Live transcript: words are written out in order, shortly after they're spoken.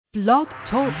Blog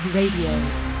Talk Radio.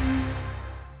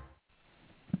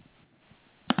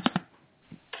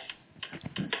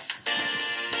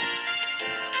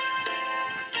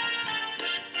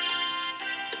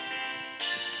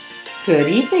 Good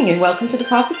evening and welcome to the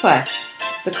Coffee Clash.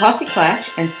 The Coffee Clash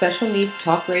and Special Needs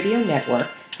Talk Radio Network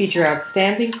feature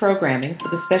outstanding programming for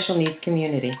the special needs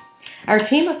community. Our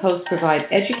team of hosts provide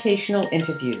educational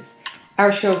interviews.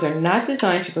 Our shows are not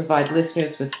designed to provide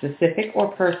listeners with specific or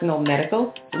personal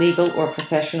medical, legal, or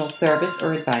professional service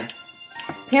or advice.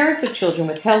 Parents of children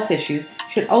with health issues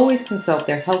should always consult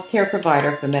their healthcare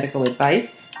provider for medical advice,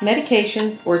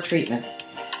 medications, or treatment.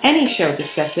 Any show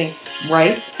discussing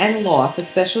rights and law for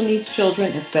special needs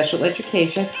children and special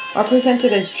education are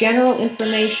presented as general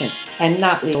information and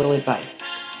not legal advice.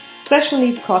 Special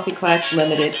Needs Coffee Clash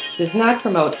Limited does not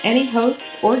promote any host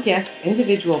or guest's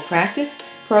individual practice,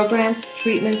 programs,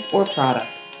 treatments, or products.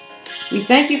 We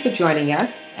thank you for joining us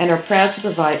and are proud to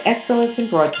provide excellence in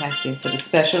broadcasting for the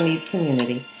special needs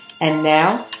community. And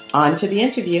now, on to the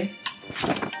interview.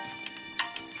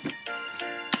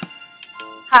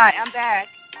 Hi, I'm back.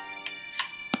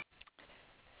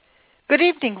 Good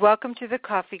evening. Welcome to the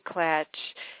Coffee Clash.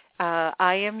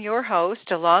 I am your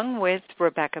host, along with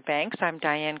Rebecca Banks. I'm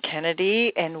Diane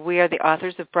Kennedy, and we are the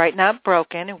authors of Bright Not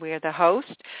Broken, and we are the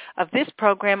host of this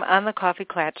program on the Coffee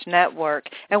Clash Network.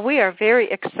 And we are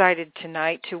very excited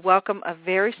tonight to welcome a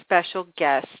very special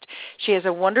guest. She has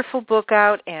a wonderful book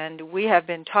out, and we have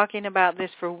been talking about this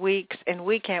for weeks, and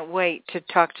we can't wait to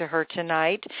talk to her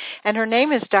tonight. And her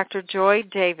name is Dr. Joy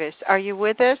Davis. Are you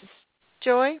with us,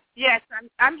 Joy? Yes,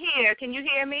 I'm here. Can you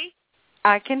hear me?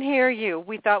 I can hear you.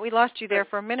 We thought we lost you there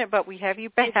for a minute, but we have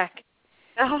you back.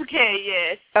 Okay,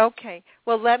 yes. Okay.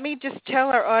 Well, let me just tell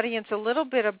our audience a little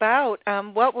bit about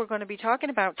what we're going to be talking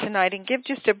about tonight and give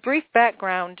just a brief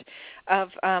background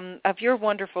of your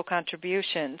wonderful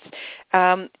contributions.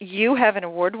 You have an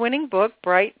award-winning book,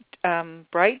 Bright,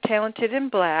 Talented, and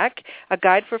Black, a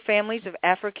guide for families of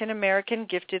African-American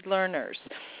gifted learners.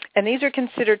 And these are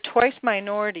considered twice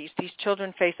minorities. These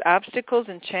children face obstacles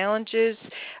and challenges,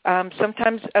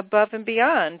 sometimes above and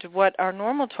beyond what our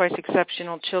normal twice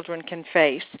exceptional children can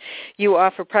face. You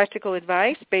offer practical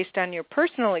advice based on your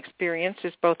personal experience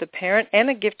as both a parent and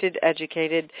a gifted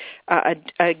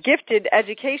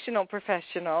educational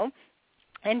professional.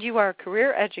 And you are a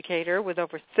career educator with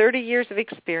over 30 years of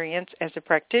experience as a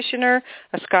practitioner,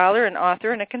 a scholar, an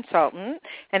author, and a consultant.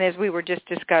 And as we were just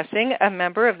discussing, a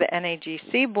member of the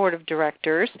NAGC Board of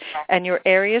Directors. And your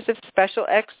areas of special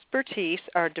expertise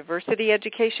are diversity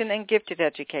education and gifted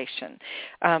education.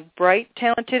 Bright,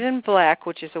 Talented, and Black,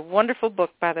 which is a wonderful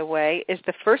book, by the way, is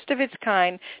the first of its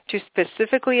kind to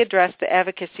specifically address the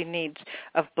advocacy needs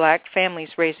of Black families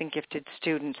raising gifted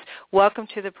students. Welcome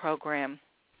to the program.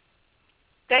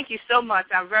 Thank you so much.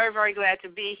 I'm very, very glad to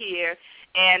be here,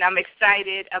 and I'm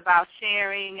excited about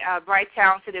sharing Bright,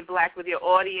 Talented, and Black with your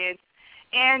audience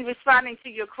and responding to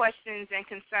your questions and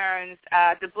concerns.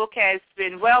 The book has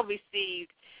been well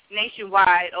received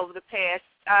nationwide over the past,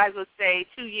 I would say,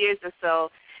 2 years or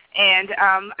so, and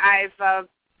I've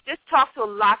just talked to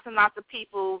lots and lots of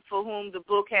people for whom the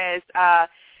book has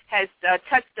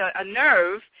touched a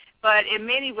nerve. But in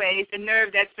many ways, the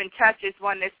nerve that's been touched is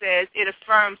one that says it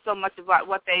affirms so much about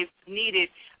what they've needed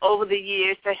over the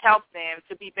years to help them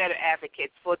to be better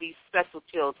advocates for these special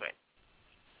children.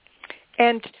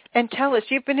 And tell us,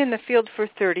 you've been in the field for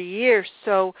 30 years,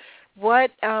 so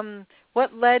what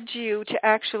led you to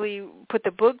actually put the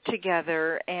book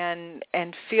together and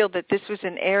feel that this was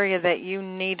an area that you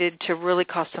needed to really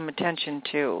call some attention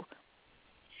to?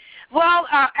 Well,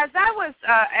 as I was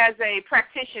as a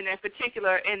practitioner, in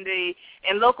particular in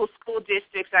local school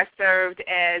districts, I served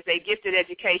as a gifted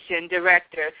education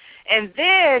director, and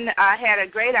then I had a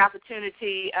great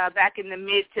opportunity back in the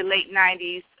mid to late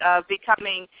 90s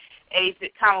becoming a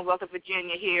Commonwealth of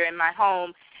Virginia here in my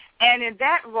home. And in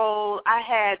that role, I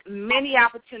had many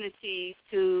opportunities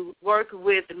to work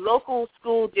with local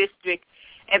school district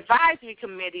advisory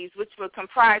committees, which were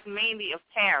comprised mainly of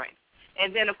parents.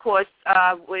 And then, of course,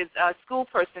 with school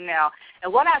personnel.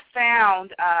 And what I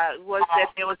found was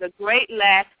that there was a great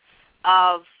lack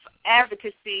of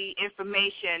advocacy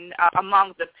information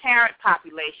among the parent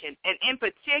population, and in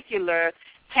particular,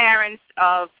 parents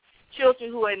of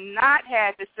children who had not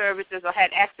had the services or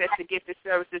had access to gifted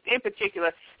services, in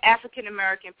particular,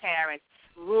 African-American parents,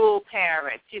 rural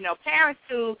parents, parents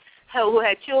who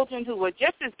had children who were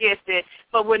just as gifted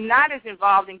but were not as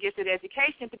involved in gifted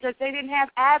education because they didn't have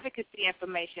advocacy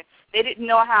information. They didn't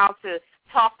know how to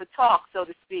talk the talk, so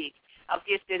to speak, of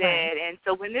gifted ed. And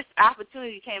so when this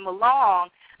opportunity came along,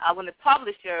 when the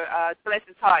publisher, bless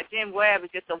his heart, Jim Webb is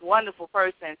just a wonderful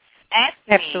person asked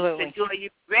Absolutely. me, "Are you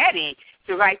ready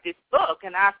to write this book?"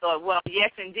 And I thought, well,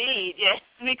 yes, indeed, yes,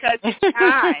 because it's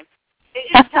time.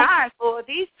 It's time for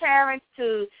these parents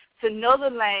to know the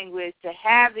language, to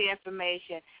have the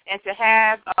information, and to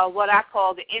have what I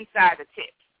call the insider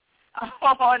tips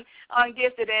on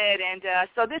gifted ed. And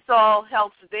so this all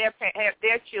helps their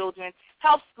children,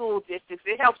 helps school districts.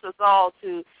 It helps us all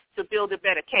to build a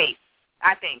better case,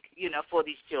 I think, for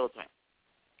these children.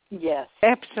 Yes.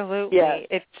 Absolutely.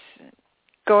 Yes.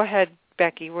 Go ahead,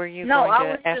 Becky. Were you going to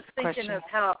ask a question? No, I was just thinking of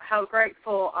how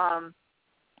grateful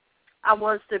I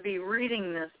was to be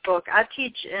reading this book. I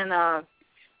teach in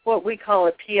what we call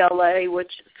a PLA,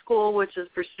 which is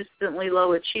persistently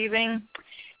low achieving,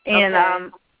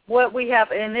 and what we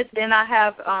have, and I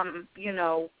have,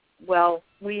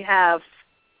 we have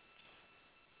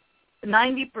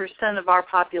 90% of our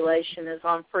population is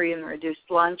on free and reduced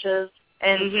lunches,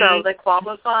 and so they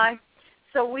qualify.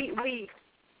 So we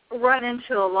run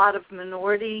into a lot of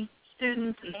minority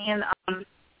students and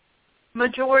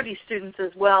majority students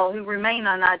as well who remain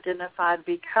unidentified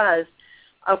because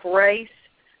of race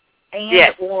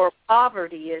and or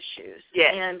poverty issues.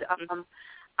 Yes. And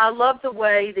I love the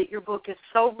way that your book is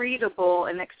so readable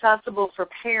and accessible for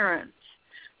parents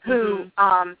who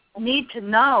need to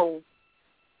know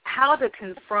how to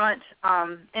confront,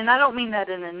 and I don't mean that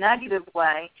in a negative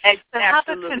way, but how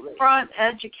to confront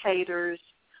educators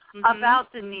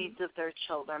about the needs of their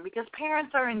children, because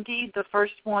parents are indeed the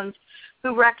first ones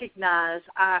who recognize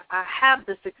I have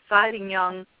this exciting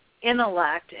young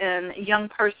intellect and young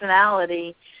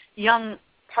personality, young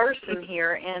person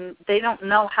here, and they don't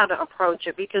know how to approach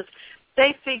it because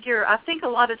they figure, I think a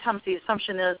lot of times the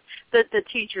assumption is that the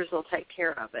teachers will take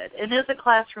care of it. And as a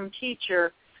classroom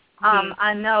teacher,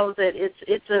 I know that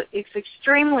it's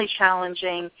extremely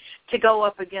challenging to go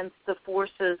up against the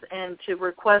forces and to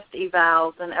request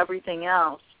evals and everything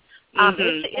else.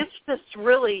 It's just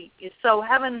really, so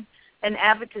having an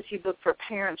advocacy book for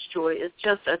parents, Joy, is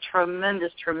just a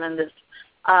tremendous, tremendous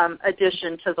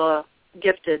addition to the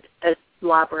gifted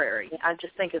library. I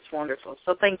just think it's wonderful.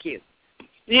 So thank you.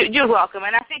 You're welcome,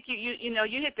 and I think you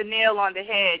hit the nail on the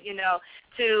head.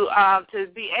 To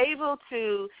be able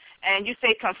to, and you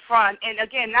say confront, and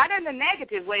again, not in a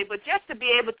negative way, but just to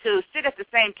be able to sit at the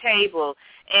same table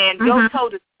and go toe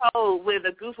to toe with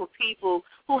a group of people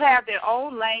who have their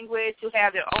own language, who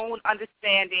have their own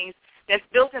understandings. That's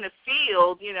built in a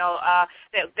field,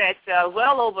 that's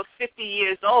well over 50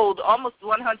 years old, almost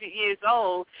 100 years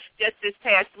old. Just this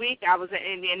past week, I was in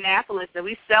Indianapolis, and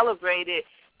we celebrated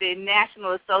the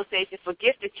National Association for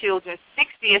Gifted Children's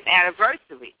 60th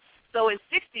anniversary. So in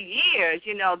 60 years,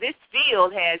 this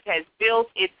field has built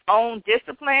its own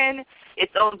discipline,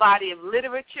 its own body of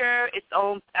literature, its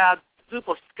own group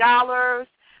of scholars.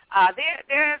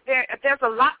 There's a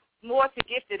lot more to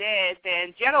gifted ed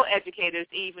than general educators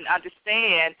even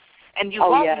understand, and you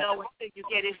won't know until you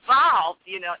get involved,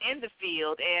 in the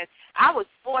field. And I was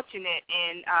fortunate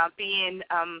in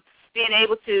being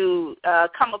able to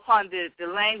come upon the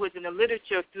language and the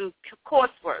literature through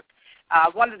coursework.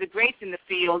 One of the greats in the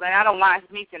field, and I don't mind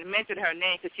me to mention her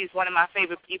name because she's one of my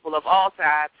favorite people of all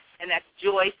time, and that's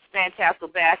Joyce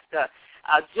Fantasco-Basca.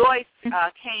 Joyce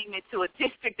came into a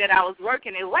district that I was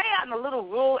working in, way out in a little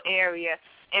rural area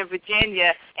in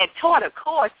Virginia, and taught a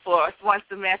course for us one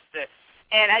semester.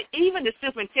 And even the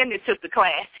superintendent took the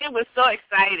class. It was so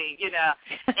exciting,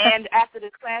 And after the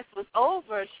class was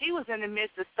over, she was in the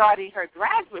midst of starting her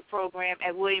graduate program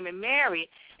at William & Mary,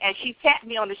 and she tapped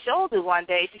me on the shoulder one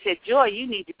day. She said, "Joy, you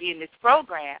need to be in this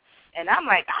program." And I'm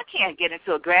like, I can't get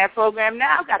into a grad program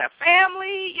now. I've got a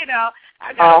family,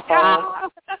 I got a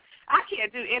job. I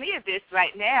can't do any of this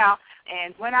right now.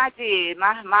 And when I did,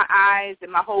 my eyes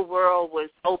and my whole world was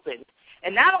opened.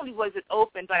 And not only was it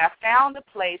open, but I found a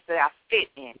place that I fit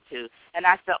into. And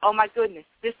I said, oh, my goodness,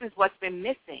 this is what's been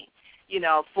missing,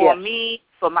 for me,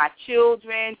 for my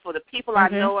children, for the people I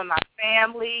know in my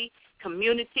family,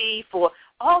 community, for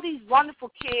all these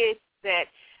wonderful kids that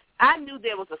I knew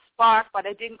there was a spark, but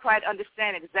I didn't quite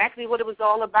understand exactly what it was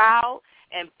all about.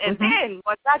 And then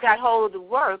once I got hold of the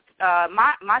work,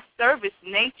 my service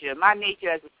nature, my nature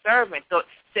as a servant,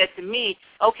 said to me,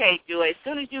 okay, Joy, as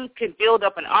soon as you can build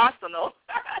up an arsenal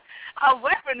of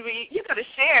weaponry, you're going to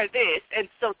share this. And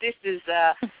so this is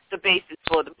the basis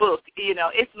for the book.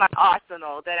 It's my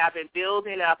arsenal that I've been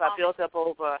building up. I built up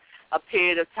over a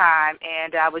period of time,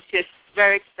 and I was just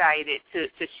very excited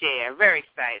to share, very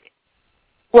excited.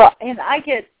 Well, and I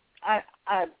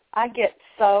get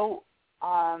so,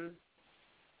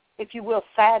 if you will,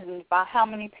 saddened by how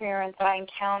many parents I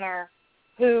encounter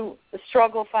who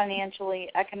struggle financially,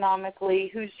 economically,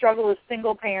 who struggle as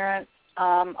single parents,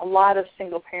 a lot of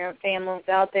single-parent families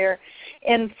out there,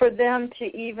 and for them to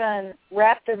even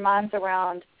wrap their minds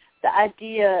around the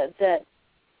idea that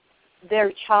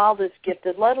their child is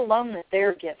gifted, let alone that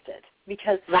they're gifted.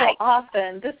 Because so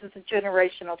often, this is a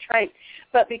generational trait,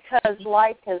 but because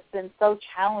life has been so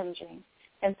challenging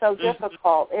and so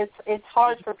difficult, it's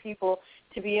hard for people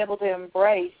to be able to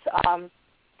embrace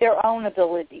their own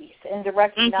abilities and to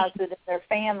recognize it in their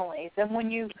families. And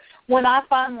when I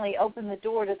finally open the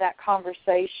door to that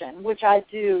conversation, which I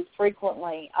do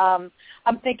frequently, I'm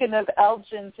thinking of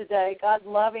Elgin today. God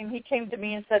love him. He came to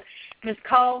me and said, Ms.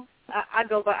 Cole, I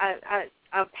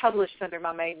published under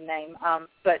my maiden name,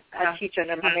 but I teach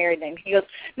under my married name. He goes,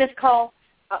 Ms. Cole,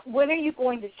 when are you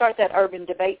going to start that urban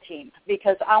debate team?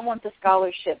 Because I want the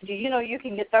scholarship. Do you know you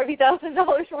can get $30,000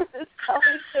 worth of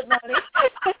scholarship money?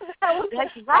 I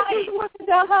just wanted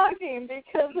to hug him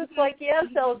because it's like, yes,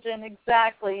 Elgin,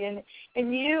 exactly. And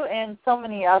you and so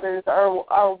many others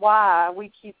are why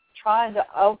we keep trying to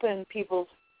open people's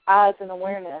eyes and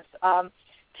awareness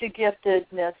to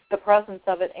giftedness, the presence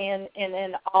of it, and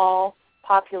in all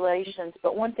populations.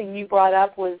 But one thing you brought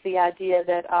up was the idea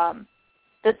that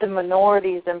that the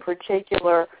minorities in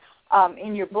particular,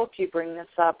 in your book you bring this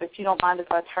up. If you don't mind if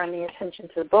I turn the attention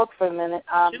to the book for a minute.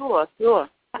 Sure.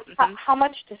 How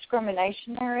much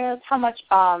discrimination there is, how much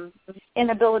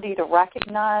inability to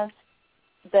recognize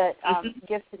that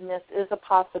giftedness is a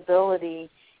possibility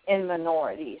in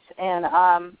minorities. And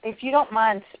if you don't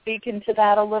mind speaking to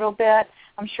that a little bit,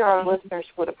 I'm sure our listeners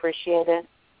would appreciate it.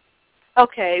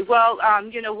 Okay. Well,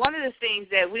 one of the things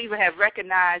that we have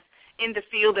recognized in the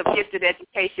field of gifted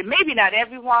education, maybe not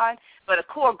everyone, but a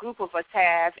core group of us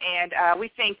have, and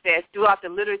we think that throughout the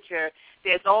literature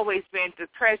there's always been the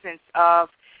presence of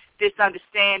this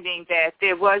understanding that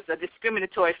there was a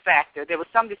discriminatory factor. There was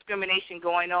some discrimination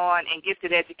going on in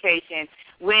gifted education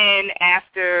when,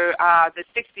 after the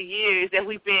 60 years that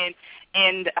we've been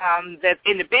in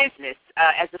the business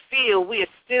as a field, we are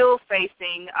still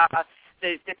facing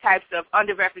the types of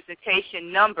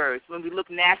underrepresentation numbers when we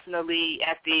look nationally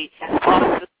at the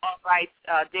Office of All Rights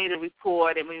data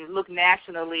report, and we look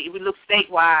nationally, we look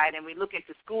statewide, and we look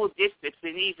into school districts,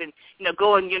 and even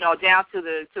going down to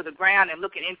the ground and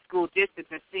looking in school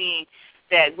districts and seeing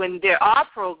that when there are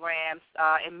programs,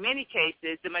 in many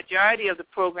cases, the majority of the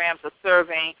programs are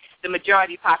serving the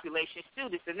majority population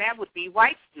students, and that would be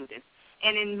white students.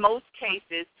 And in most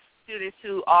cases, students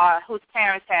whose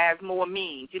parents have more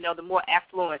means, the more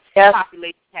affluent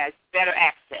population has better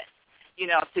access,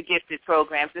 to gifted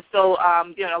programs. And so,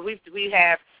 we've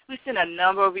seen a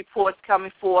number of reports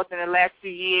coming forth in the last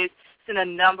few years, seen a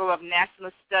number of national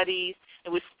studies,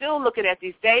 and we're still looking at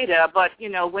these data. But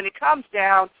when it comes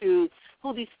down to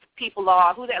who these people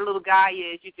are, who that little guy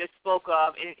is you just spoke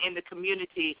of in the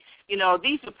community,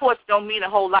 these reports don't mean a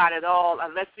whole lot at all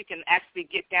unless we can actually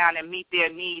get down and meet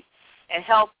their needs and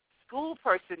help school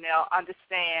personnel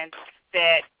understand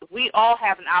that we all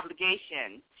have an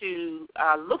obligation to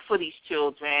look for these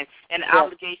children and an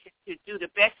obligation to do the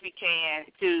best we can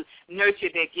to nurture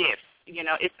their gifts.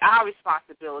 It's our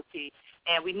responsibility,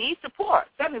 and we need support.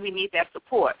 Certainly we need that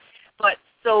support. But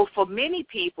so for many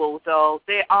people, though,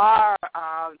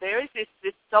 there is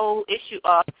this sole issue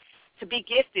of, to be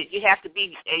gifted, you have to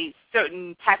be a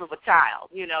certain type of a child.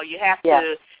 You have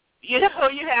to, you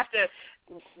have to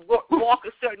walk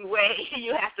a certain way,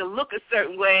 you have to look a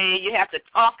certain way, you have to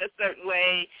talk a certain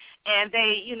way, and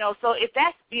they, so if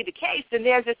that be the case, then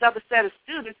there's this other set of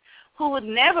students who would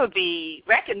never be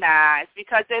recognized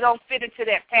because they don't fit into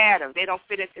that pattern, they don't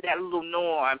fit into that little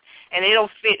norm, and they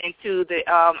don't fit into the,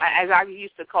 as I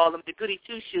used to call them, the goody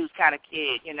two-shoes kind of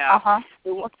kid,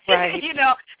 Right.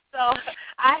 So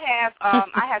I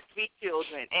have 3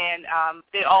 children, and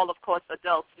they're all, of course,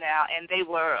 adults now, and they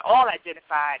were all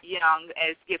identified young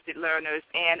as gifted learners,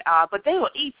 and but they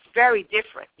were each very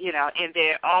different, in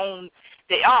their own.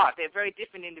 They're very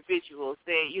different individuals.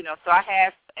 So I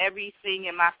have everything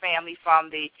in my family from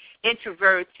the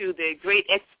introvert to the great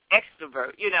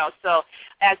extrovert, So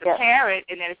as a parent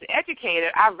and as an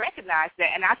educator, I recognize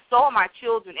that, and I saw my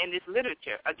children in this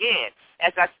literature. Again,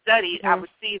 as I studied, I would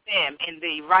see them in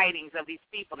the writings of these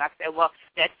people, and I said, well,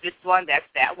 that's this one, that's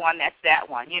that one, that's that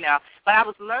one, But I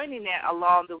was learning that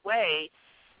along the way.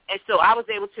 And so I was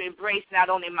able to embrace not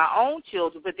only my own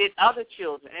children, but then other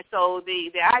children. And so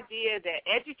the idea that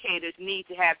educators need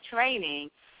to have training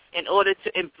in order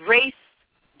to embrace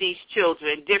these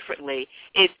children differently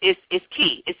is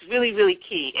key. It's really, really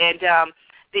key. And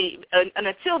and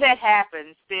until that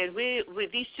happens, then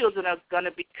these children are going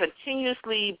to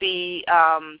continuously be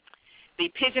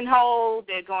pigeonholed.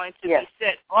 They're going to be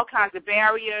set all kinds of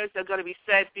barriers. They're going to be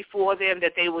set before them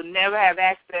that they will never have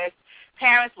access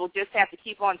parents will just have to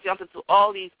keep on jumping through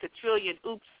all these quadrillion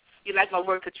oops. You like my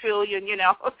word quadrillion, you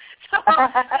know. So they'll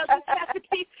just have to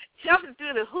keep jumping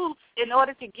through the hoops in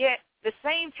order to get the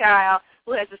same child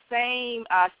who has the same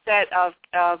set of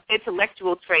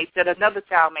intellectual traits that another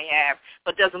child may have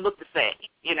but doesn't look the same,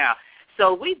 you know.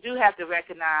 So we do have to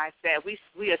recognize that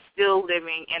we are still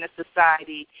living in a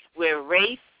society where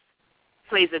race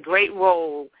plays a great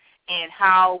role in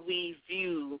how we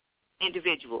view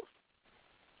individuals.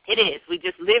 It is. We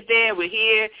just live there. We're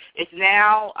here. It's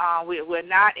now. We're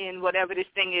not in whatever this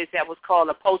thing is that was called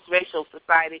a post-racial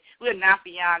society. We're not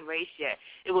beyond race yet.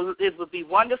 It would be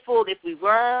wonderful if we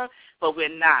were, but we're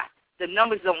not. The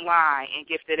numbers don't lie in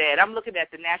gifted ed. I'm looking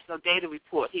at the national data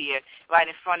report here right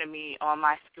in front of me on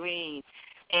my screen.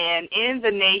 And in the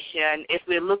nation, if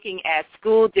we're looking at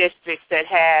school districts that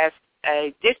have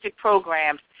district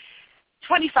programs,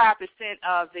 25%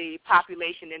 of the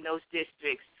population in those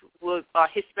districts are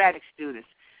Hispanic students.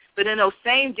 But in those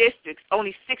same districts,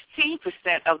 only 16%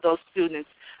 of those students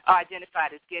are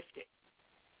identified as gifted.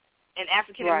 In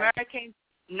African Americans,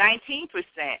 19%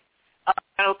 of the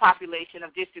general population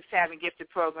of districts having gifted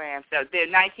programs. So there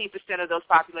 19% of those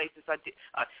populations are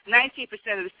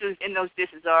 19% of the students in those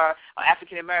districts are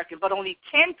African American, but only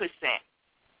 10%.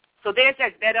 So there's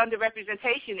that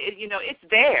underrepresentation. It's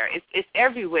there. It's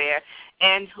everywhere.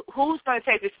 And who's going to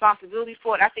take responsibility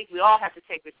for it? I think we all have to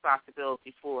take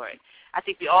responsibility for it. I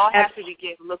think we all have to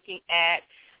begin looking at,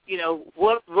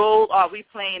 what role are we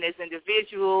playing as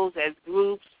individuals, as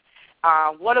groups?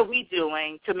 What are we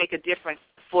doing to make a difference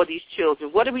for these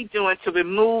children? What are we doing to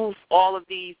remove all of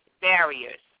these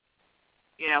barriers?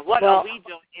 What are we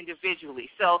doing individually?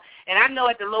 So, and I know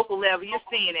at the local level, you're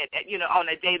seeing it, on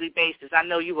a daily basis. I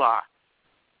know you are.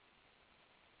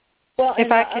 Well,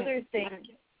 and other thing.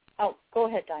 Oh, go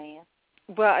ahead, Diane.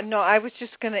 Well, no, I was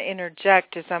just going to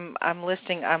interject as I'm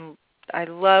listening. I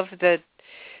love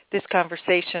this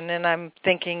conversation, and I'm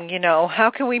thinking, how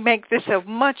can we make this a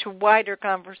much wider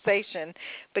conversation,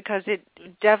 because it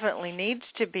definitely needs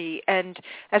to be. And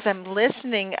as I'm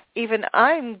listening, even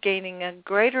I'm gaining a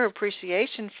greater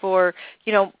appreciation for,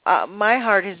 my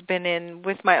heart has been in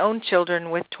with my own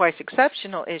children with twice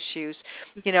exceptional issues.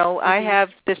 I have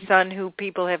this son who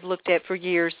people have looked at for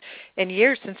years and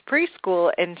years since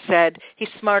preschool and said he's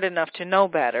smart enough to know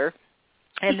better.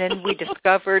 And then we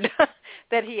discovered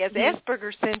that he has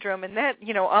Asperger's syndrome, and that,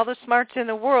 all the smarts in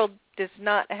the world does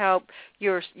not help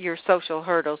your social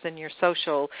hurdles and your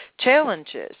social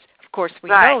challenges. Of course, we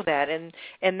know that, and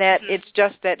that it's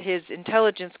just that his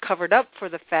intelligence covered up for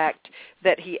the fact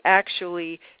that he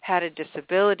actually had a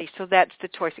disability. So that's the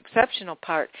choice exceptional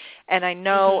part. And I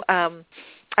know,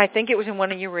 I think it was in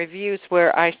one of your reviews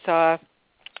where I saw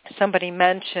somebody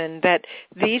mentioned that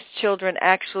these children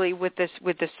actually, with the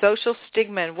social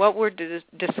stigma and what we're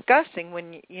discussing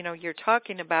when you're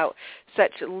talking about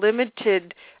such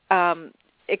limited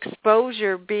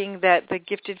exposure, being that the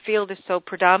gifted field is so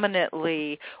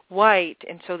predominantly white,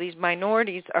 and so these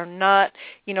minorities are not,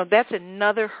 that's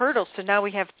another hurdle. So now we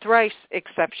have thrice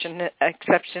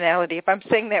exceptionality, if I'm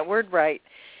saying that word right,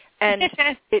 and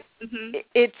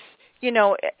it's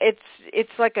it's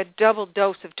like a double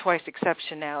dose of twice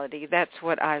exceptionality. That's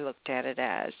what I looked at it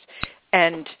as.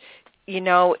 And,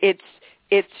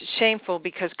 it's shameful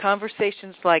because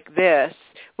conversations like this,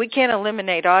 we can't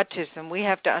eliminate autism. We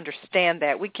have to understand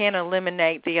that. We can't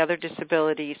eliminate the other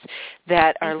disabilities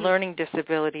that are learning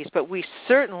disabilities, but we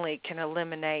certainly can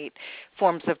eliminate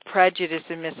forms of prejudice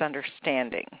and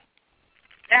misunderstanding.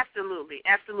 Absolutely,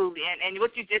 absolutely, and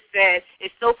what you just said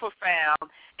is so profound.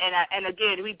 And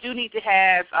again, we do need to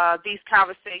have these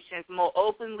conversations more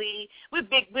openly. We're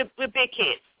big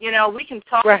kids, We can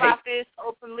talk about this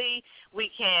openly.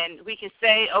 We can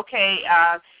say, okay,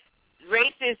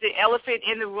 race is the elephant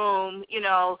in the room.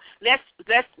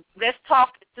 Let's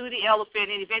talk through the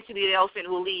elephant, and eventually the elephant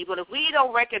will leave. But if we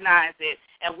don't recognize it,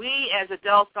 and we as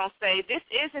adults don't say this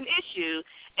is an issue,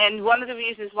 and one of the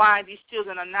reasons why these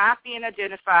children are not being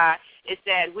identified is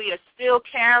that we are still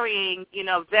carrying,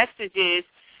 vestiges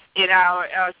in our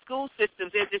school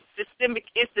systems. There's this systemic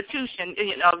institution,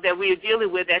 that we are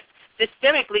dealing with that's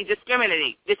systemically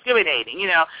discriminating,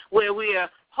 where we are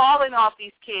hauling off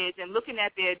these kids and looking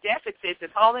at their deficits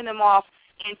and hauling them off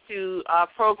into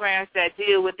programs that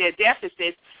deal with their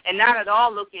deficits and not at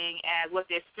all looking at what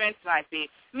their strengths might be.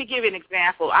 Let me give you an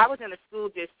example. I was in a school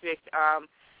district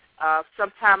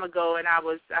some time ago, and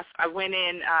I went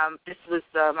in. This was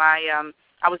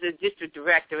I was a district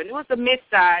director, and it was a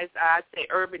mid-sized, I'd say,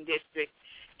 urban district.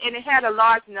 And it had a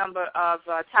large number of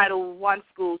Title I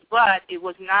schools, but it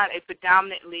was not a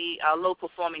predominantly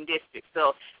low-performing district.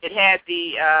 So it had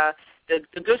the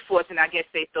the good fortune, I guess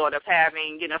they thought, of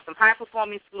having, some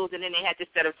high-performing schools, and then they had this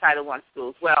set of Title I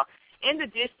schools. Well, in the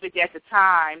district at the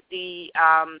time, the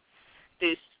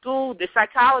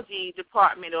psychology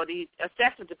department or the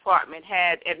assessment department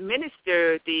had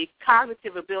administered the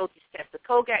cognitive abilities test, the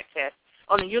COGAT test,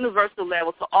 on a universal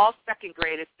level to all second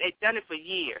graders. They'd done it for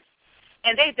years.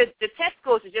 And the test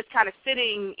scores were just kind of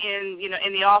sitting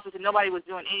in the office, and nobody was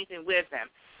doing anything with them.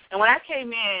 And when I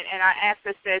came in and I asked,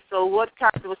 I said, so what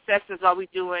kinds of assessments are we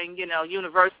doing,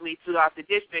 universally throughout the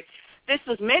district? This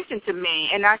was mentioned to me,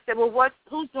 and I said, well,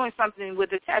 who's doing something with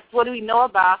the test? What do we know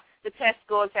about the test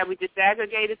scores? Have we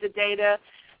disaggregated the data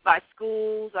by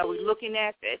schools? Are we looking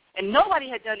at it? And nobody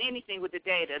had done anything with the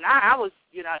data. And I was,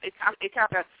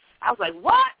 I was like,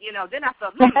 what? Then I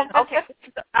thought, okay,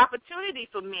 it's an opportunity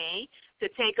for me to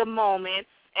take a moment.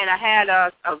 And I had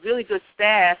a really good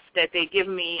staff that they give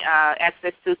me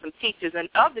access to some teachers. And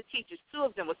of the teachers, 2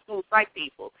 of them were school psych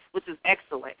people, which is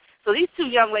excellent. So these 2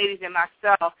 young ladies and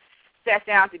myself sat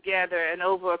down together, and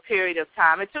over a period of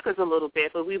time, it took us a little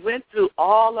bit, but we went through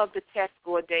all of the test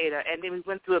score data, and then we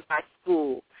went through it by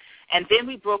school. And then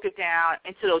we broke it down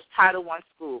into those Title I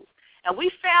schools. And we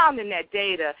found in that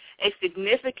data a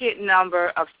significant number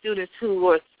of students who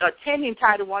were attending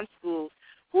Title I schools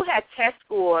who had test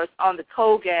scores on the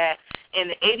COGAT in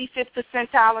the 85th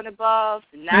percentile and above,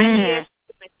 90th,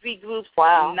 3 groups,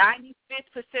 95th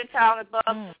percentile and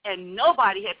above, and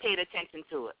nobody had paid attention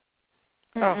to it.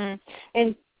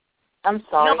 And I'm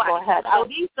sorry, nobody. Go ahead.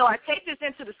 So I take this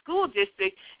into the school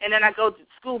district, and then I go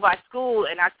school by school,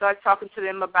 and I start talking to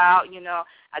them about,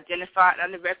 identifying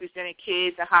underrepresented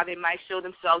kids and how they might show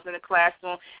themselves in the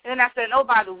classroom. And then I said, oh,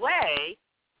 by the way,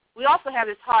 we also have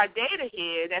this hard data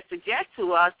here that suggests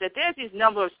to us that there's these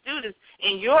number of students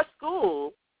in your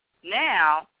school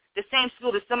now, the same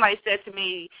school that somebody said to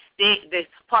me,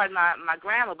 pardon my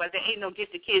grammar, but there ain't no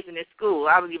gifted kids in this school.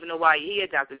 I don't even know why you're here,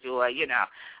 Dr. Joy,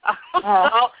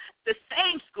 So the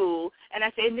same school, and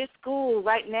I say, in this school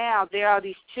right now, there are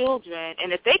these children,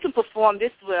 and if they can perform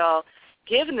this well,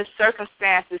 given the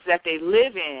circumstances that they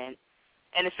live in,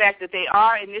 and the fact that they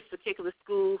are in this particular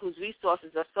school whose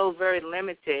resources are so very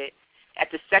limited at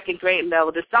the second grade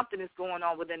level, there's something that's going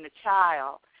on within the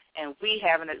child. And we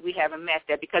haven't met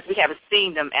that because we haven't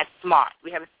seen them as smart.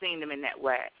 We haven't seen them in that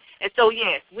way. And so,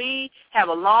 yes, we have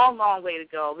a long, long way to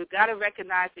go. We've got to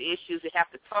recognize the issues. We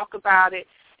have to talk about it,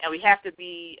 and we have to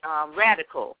be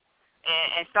radical.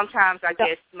 And sometimes I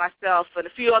guess myself and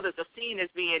a few others are seen as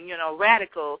being,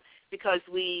 radical because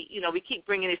we keep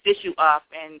bringing this issue up.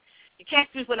 And you can't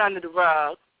sweep it under the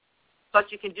rug,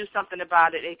 but you can do something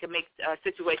about it. It can make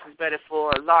situations better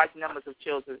for large numbers of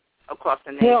children across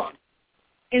the nation. Well,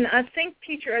 and I think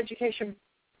teacher education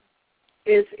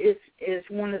is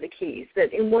one of the keys. That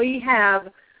we have,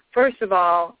 first of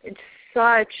all, it's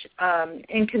such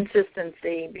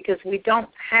inconsistency because we don't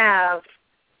have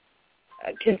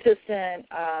consistent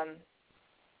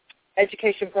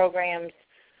education programs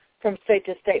from state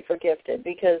to state for gifted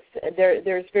because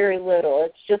there's very little.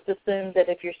 It's just assumed that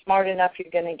if you're smart enough,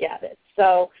 you're going to get it.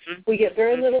 So we get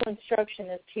very little instruction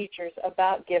as teachers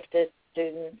about gifted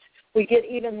students. We get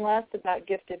even less about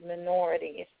gifted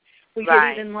minorities. We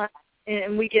get even less,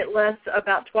 and we get less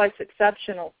about twice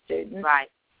exceptional students. Right.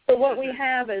 So what we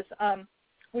have is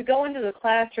we go into the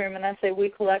classroom, and I say we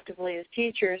collectively as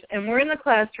teachers, and we're in the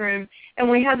classroom, and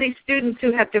we have these students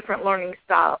who have different learning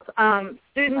styles.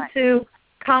 Students who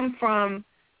come from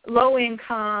low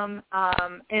income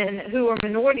and who are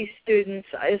minority students,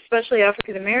 especially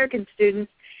African American students,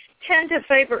 tend to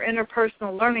favor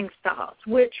interpersonal learning styles,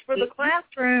 which for the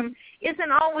classroom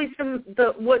isn't always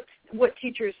what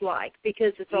teachers like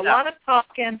because it's a lot of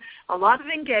talking, a lot of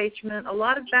engagement, a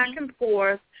lot of back and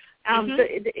forth.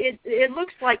 It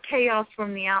looks like chaos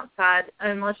from the outside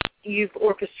unless you've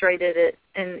orchestrated it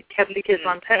and kept the kids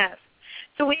on task.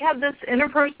 So we have this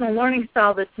interpersonal learning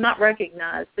style that's not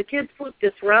recognized. The kids look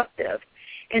disruptive.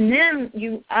 And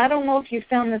then I don't know if you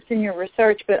found this in your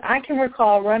research, but I can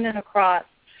recall running across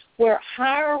where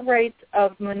higher rates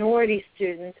of minority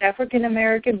students, African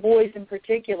American boys in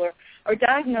particular, are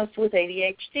diagnosed with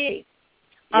ADHD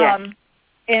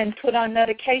and put on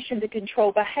medication to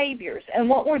control behaviors. And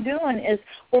what we're doing is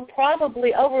we're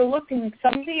probably overlooking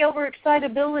some of the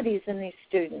overexcitabilities in these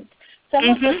students, some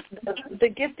of the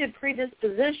gifted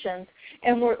predispositions,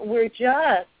 and we're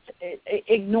just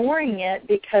ignoring it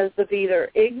because of either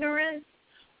ignorance,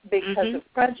 because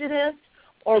of prejudice,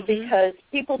 or because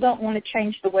people don't want to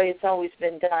change the way it's always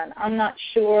been done. I'm not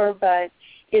sure, but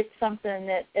it's something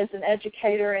that as an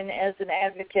educator and as an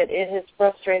advocate, it has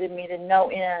frustrated me to no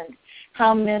end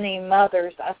how many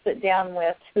mothers I sit down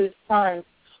with whose sons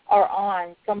are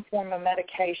on some form of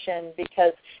medication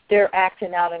because they're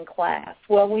acting out in class.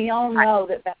 Well, we all know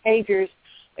that behaviors,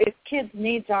 if kids'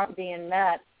 needs aren't being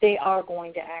met, they are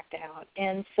going to act out.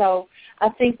 And so I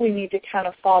think we need to kind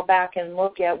of fall back and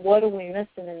look at what are we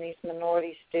missing in these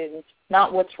minority students,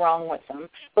 not what's wrong with them,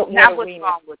 but not what's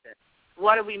wrong with it.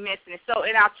 What are we missing? So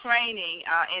in our training,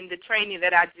 in the training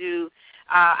that I do,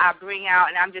 I bring out,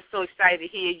 and I'm just so excited to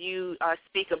hear you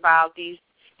speak about these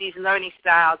learning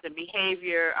styles and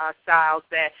behavior styles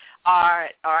that are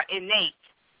innate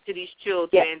to these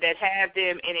children, that have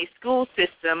them in a school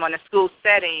system, on a school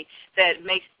setting, that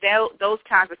makes those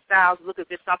kinds of styles look as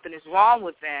if something is wrong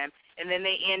with them, and then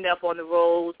they end up on the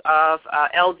roles of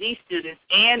LD students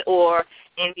and or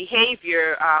in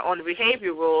behavior, on the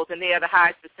behavior roles, and they are the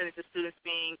highest percentage of students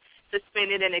being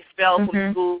suspended and expelled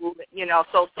from school,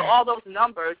 so all those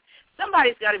numbers,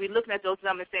 somebody's got to be looking at those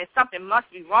numbers and saying something must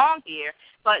be wrong here,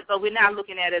 but we're not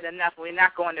looking at it enough. We're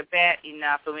not going to bat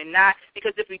enough, and we're not,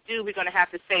 because if we do, we're going to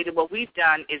have to say that what we've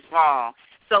done is wrong.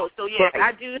 So yes,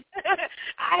 I do.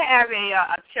 I have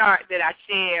a chart that I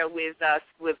share with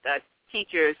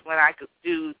teachers when I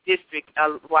do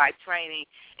district-wide training,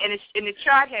 and the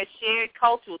chart has shared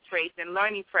cultural traits and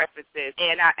learning preferences,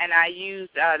 and I use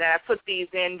that I put these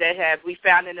in that we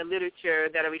found in the literature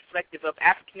that are reflective of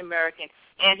African American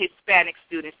and Hispanic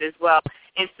students as well.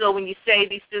 And so when you say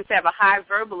these students have a high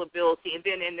verbal ability, and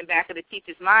then in the back of the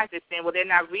teacher's mind they're saying, well, they're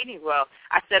not reading well.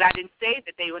 I said I didn't say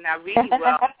that they were not reading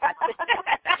well.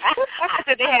 I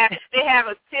said they have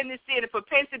a tendency and a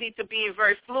propensity to being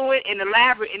very fluent and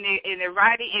elaborate in their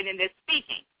writing and in their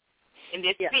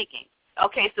speaking.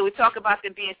 Okay, so we talk about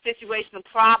them being situational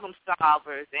problem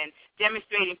solvers and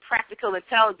demonstrating practical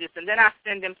intelligence, and then I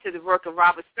send them to the work of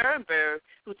Robert Sternberg,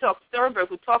 who talks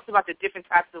about the different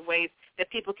types of ways that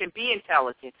people can be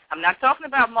intelligent. I'm not talking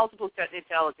about multiple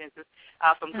intelligences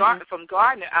from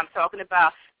Gardner. I'm talking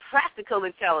about practical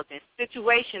intelligence,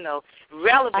 situational,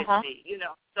 relevancy,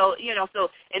 So,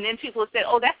 and then people say,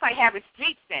 oh, that's like having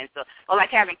street sense or like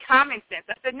having common sense.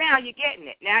 I said, now you're getting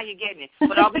it.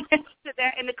 But are we going to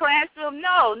that in the classroom?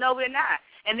 No, we're not.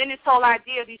 And then this whole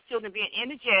idea of these children being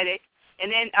energetic, and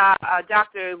then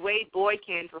Dr. Wade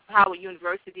Boykin from Howard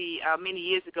University many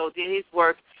years ago did his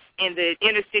work in the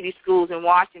inner city schools in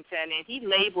Washington, and he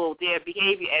labeled their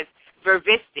behavior as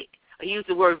vervistic. He used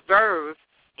the word verve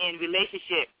in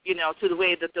relationship, to the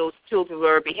way that those children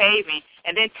were behaving,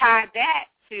 and then tied that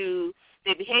to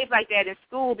they behave like that in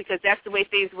school because that's the way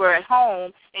things were at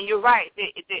home. And you're right,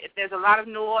 there's a lot of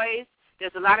noise,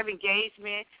 there's a lot of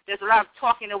engagement, there's a lot of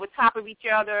talking over top of each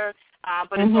other,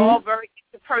 but it's all very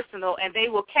interpersonal, and they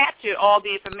will capture all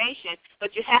the information,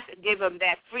 but you have to give them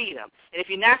that freedom. And if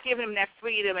you're not giving them that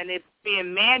freedom and it's being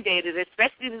mandated,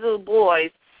 especially the little boys,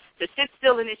 to sit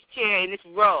still in this chair, in this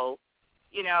row,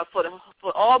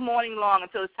 for all morning long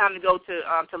until it's time to go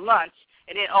to lunch,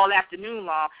 and then all afternoon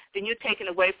long, then you're taking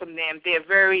away from them the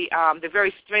very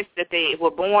strengths that they were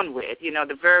born with,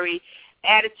 the very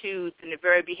attitudes and the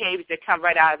very behaviors that come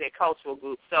right out of their cultural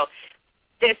group. So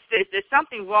there's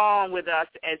something wrong with us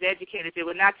as educators that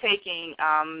we're not taking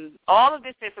all of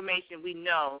this information we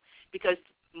know, because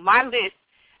my list,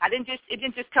 it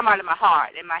didn't just come out of my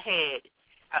heart and my head.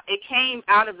 It came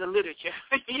out of the literature,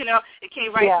 it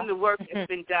came right from the work that's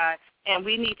been done, and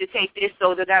we need to take this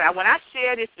so that when I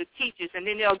share this with teachers, and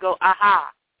then they'll go,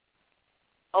 aha,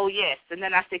 oh, yes, and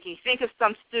then I say, can you think of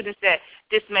some students that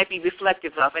this might be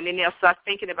reflective of, and then they'll start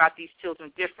thinking about these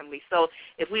children differently. So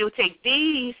if we would take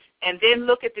these and then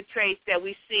look at the traits that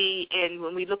we see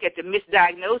when we look at the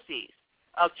misdiagnoses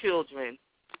of children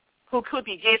who could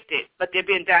be gifted, but they're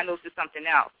being diagnosed with something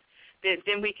else,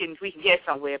 then we can get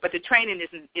somewhere. But the training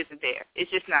isn't there. It's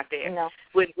just not there. No,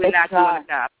 we're not doing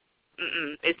enough.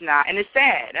 It's not, and it's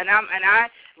sad. And I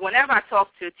whenever I talk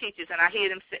to teachers and I hear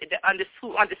them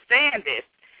who understand this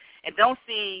and don't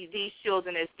see these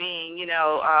children as being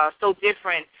so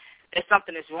different that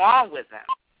something is wrong with them,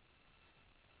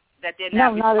 that they're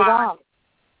not responding. At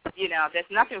all. There's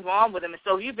nothing wrong with them. And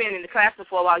so if you've been in the classroom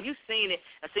for a while, you've seen it,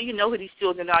 and so you know who these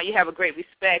children are. You have a great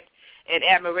respect and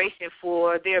admiration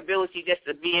for their ability just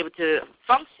to be able to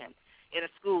function in a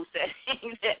school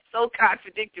setting that's so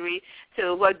contradictory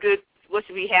to what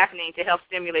should be happening to help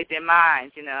stimulate their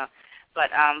minds, But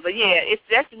yeah,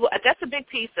 that's a big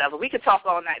piece of it. We could talk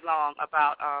all night long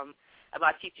about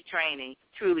teacher training.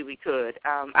 Truly, we could.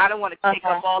 I don't want to take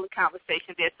up all the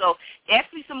conversation there. So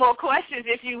ask me some more questions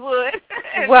if you would.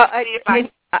 Well,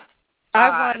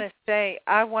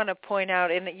 I want to point out,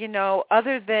 and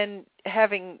other than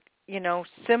having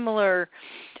similar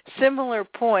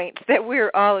points that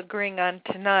we're all agreeing on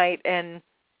tonight, and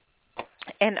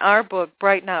in our book,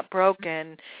 Bright Not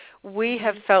Broken, we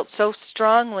have felt so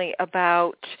strongly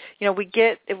about,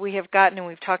 we have gotten, and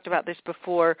we've talked about this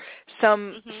before,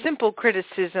 some simple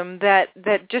criticism that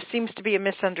just seems to be a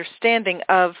misunderstanding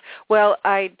of,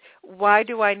 why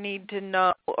do I need to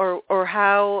know, or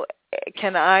how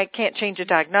can't change a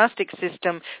diagnostic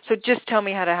system, so just tell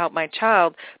me how to help my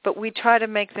child. But we try to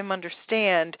make them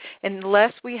understand,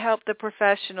 unless we help the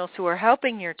professionals who are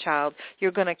helping your child,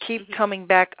 you're going to keep coming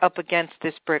back up against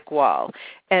this brick wall.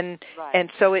 And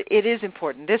so it is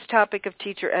important. This topic of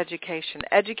teacher education,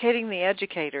 educating the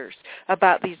educators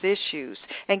about these issues,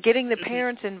 and getting the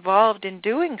parents involved in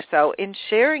doing so, in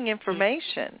sharing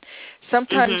information.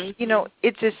 Sometimes,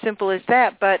 it's as simple as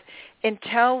that, but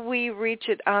until we reach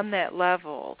it on that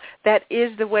level, that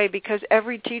is the way, because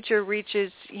every teacher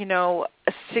reaches,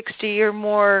 60 or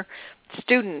more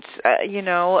students,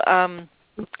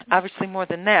 obviously more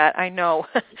than that. I know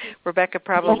Rebecca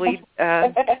probably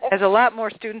has a lot more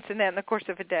students than that in the course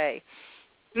of a day.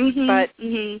 But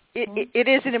it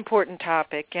is an important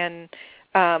topic, and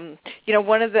I'll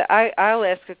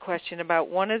ask a question about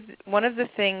one of the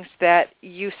things that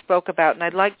you spoke about, and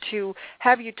I'd like to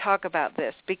have you talk about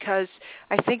this, because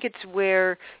I think it's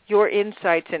where your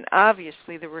insights and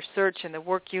obviously the research and the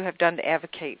work you have done to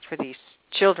advocate for these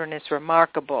children is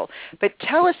remarkable. But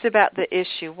tell us about the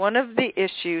issue. One of the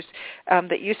issues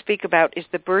that you speak about is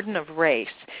the burden of race,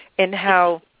 and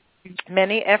how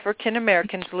many African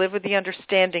Americans live with the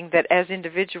understanding that as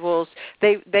individuals,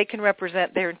 they can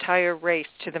represent their entire race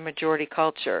to the majority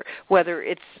culture, whether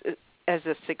it's as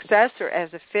a success or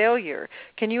as a failure.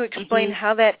 Can you explain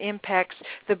how that impacts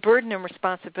the burden and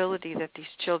responsibility that these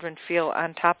children feel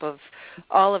on top of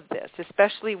all of this,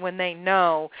 especially when they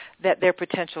know that their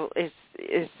potential is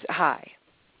high?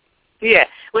 Yeah,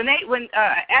 when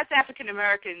as African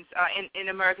Americans in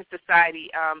American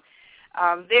society,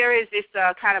 there is this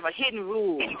kind of a hidden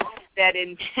rule that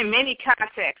in many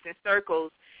contexts and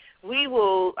circles, we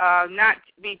will not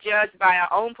be judged by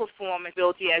our own performance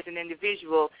ability as an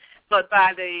individual, but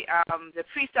by the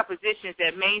presuppositions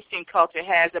that mainstream culture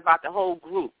has about the whole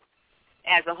group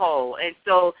as a whole. And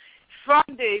so from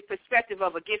the perspective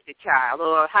of a gifted child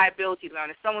or a high-ability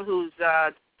learner, someone who's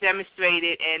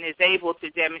demonstrated and is able to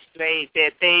demonstrate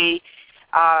that they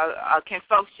can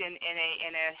function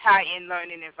in a high-end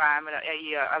learning environment,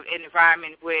 an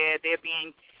environment where they're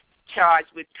being charged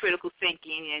with critical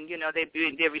thinking, and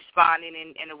they're responding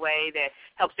in a way that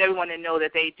helps everyone to know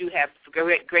that they do have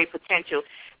great potential.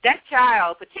 That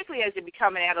child, particularly as they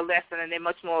become an adolescent and they're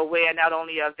much more aware not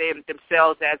only of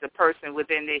themselves as a person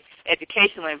within the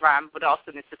educational environment, but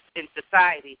also in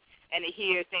society, and they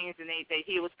hear things and they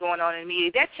hear what's going on in the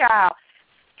media, that child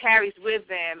carries with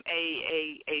them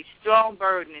a strong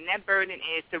burden, and that burden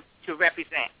is to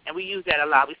represent. And we use that a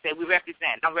lot. We say, we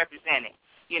represent, I'm representing,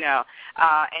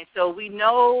 And so we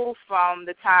know from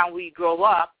the time we grow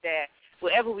up that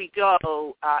wherever we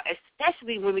go,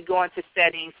 especially when we go into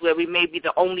settings where we may be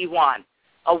the only one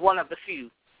or one of the few,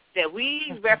 that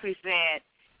we represent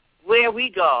where we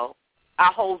go,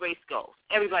 our whole race goes.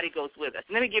 Everybody goes with us.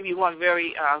 And let me give you one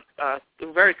very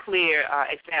clear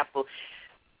example.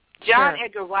 John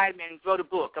Edgar Wideman wrote a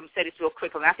book. I'm going to say this real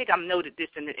quickly. I think I've noted this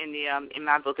in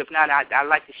my book. If not, I'd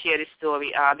like to share this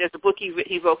story. There's a book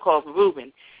he wrote called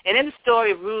Reuben, and in the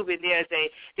story of Reuben, there's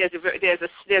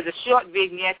a short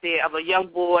vignette there of a young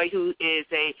boy who is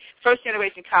a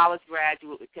first-generation college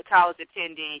graduate, college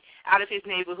attendee, out of his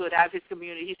neighborhood, out of his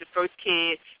community. He's the first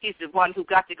kid. He's the one who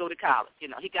got to go to college.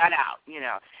 He got out.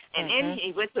 And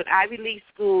he went to an Ivy League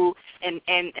school, and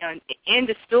in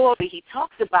the story, he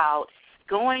talks about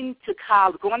going to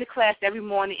college, going to class every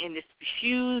morning in this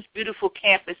huge, beautiful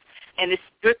campus, and this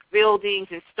brick buildings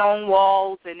and stone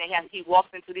walls, and he walks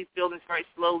into these buildings very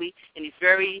slowly, and he's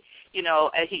very,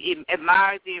 he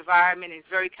admires the environment, and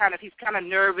he's kind of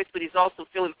nervous, but he's also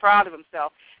feeling proud of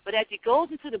himself. But as he goes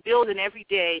into the building every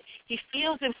day, he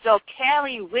feels himself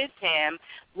carrying with him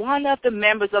one of the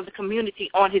members of the community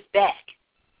on his back.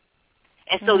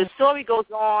 And so the story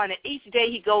goes on, and each day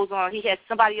he goes on, he has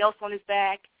somebody else on his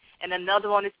back, and another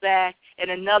on his back,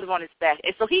 and another on his back.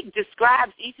 And so he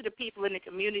describes each of the people in the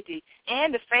community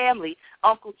and the family,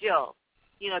 Uncle Joe,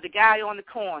 the guy on the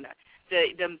corner,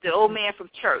 the old man from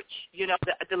church,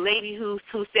 the lady who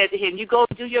said to him, you go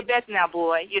do your best now,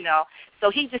 boy,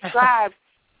 So he describes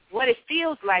what it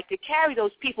feels like to carry those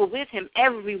people with him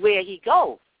everywhere he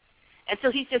goes. And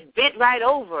so he's just bent right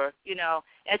over,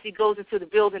 as he goes into the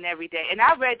building every day. And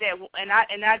I read that, and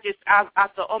I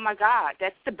thought, oh my God,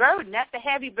 that's the burden. That's the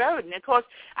heavy burden. And of course,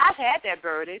 I've had that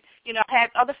burden. I've had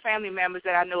other family members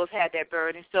that I know have had that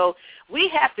burden. So we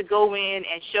have to go in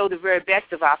and show the very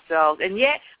best of ourselves. And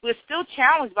yet, we're still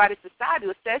challenged by the society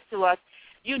that says to us,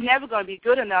 you're never going to be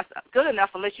good enough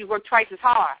unless you work twice as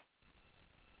hard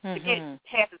to get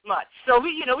half as much. So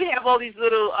we have all these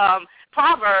little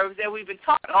proverbs that we've been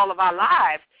taught all of our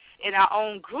lives in our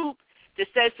own group that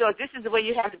says, so this is the way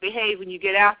you have to behave when you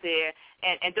get out there,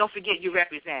 and don't forget you're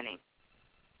representing.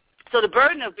 So the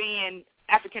burden of being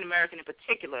African American in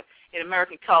particular in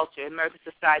American culture, American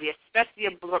society, especially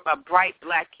a bright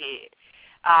black kid,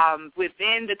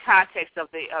 within the context of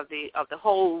the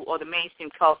whole or the mainstream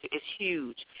culture is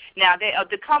huge. Now, there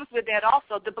comes with that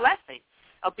also the blessing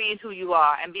of being who you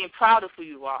are and being proud of who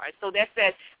you are. And so that's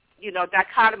that,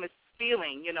 dichotomous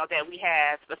feeling, that we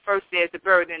have. But first there's the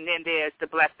burden, and then there's the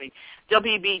blessing.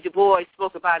 W.B. Du Bois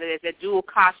spoke about it as that dual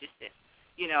consciousness,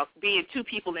 being two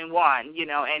people in one,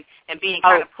 and being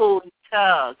kind of pulled and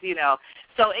tugged,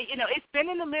 So, it's been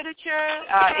in the literature.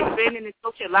 It's been in the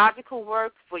sociological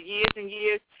work for years and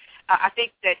years. I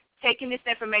think that taking this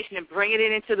information and bringing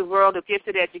it into the world of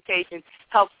gifted education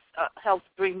helps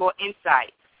bring more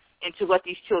insight into what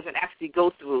these children actually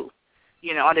go through,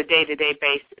 on a day-to-day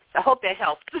basis. I hope that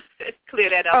helps clear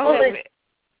that up a little bit.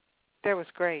 That was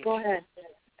great. Go ahead.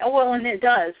 Well, and it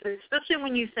does, especially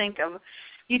when you think of,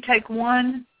 you take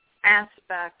one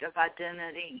aspect of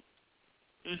identity,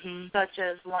 such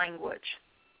as language.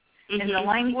 And the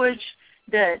language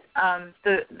that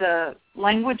the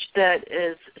language that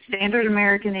is standard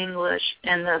American English,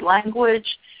 and the language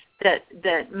that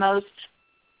most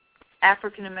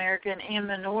African American and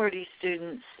minority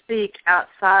students speak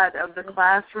outside of the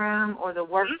classroom or the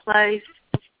workplace,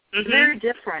 is very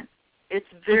different. It's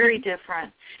very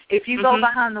different. If you go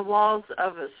behind the walls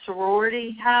of a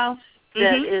sorority house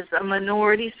that is a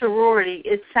minority sorority,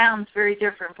 it sounds very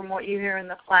different from what you hear in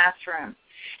the classroom.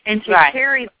 And to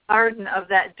carry the burden of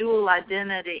that dual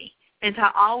identity, and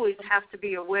to always have to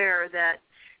be aware that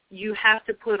you have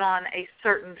to put on a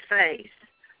certain face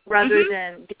rather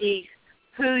than be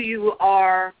who you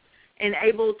are and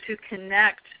able to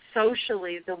connect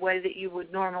socially the way that you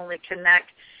would normally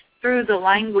connect through the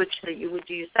language that you would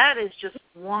use. That is just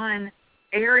one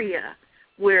area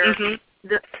where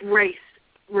the race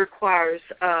requires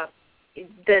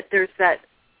that there's that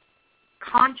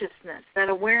consciousness, that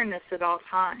awareness at all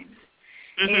times.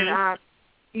 And,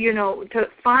 to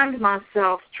find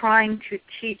myself trying to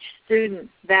teach students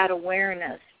that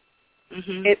awareness,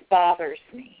 it bothers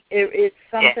me. It's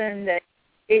something that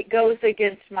it goes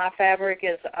against my fabric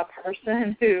as a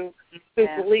person who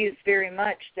believes very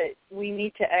much that we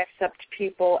need to accept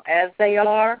people as they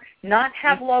are, not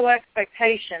have low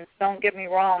expectations, don't get me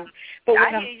wrong, but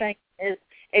what I'm saying is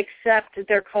accept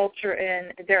their culture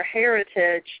and their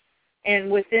heritage,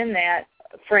 and within that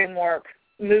framework,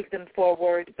 move them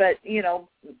forward. But,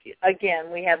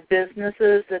 again, we have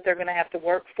businesses that they're going to have to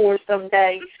work for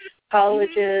someday,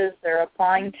 colleges they're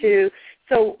applying to.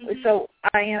 So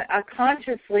I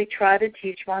consciously try to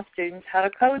teach my students how to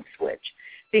code switch,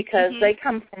 because they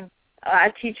come from,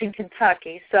 I teach in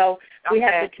Kentucky, so we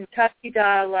have the Kentucky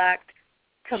dialect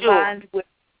combined with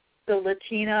the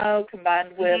Latino, combined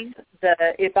with the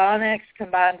Ebonics,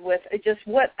 combined with just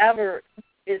whatever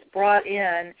is brought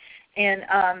in, and,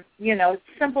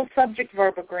 simple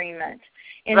subject-verb agreement.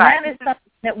 And that is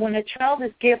something that when a child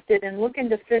is gifted and looking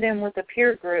to fit in with a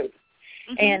peer group,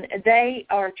 and they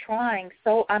are trying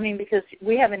because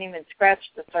we haven't even scratched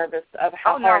the surface of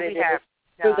how hard it is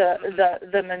for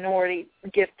the minority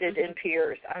gifted and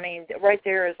peers. I mean, right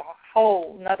there is a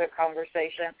whole nother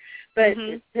conversation. But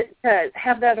to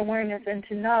have that awareness and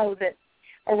to know that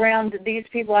around these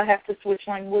people I have to switch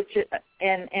language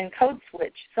and code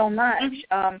switch so much.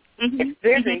 It's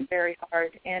very, very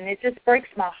hard, and it just breaks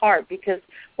my heart, because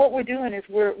what we're doing is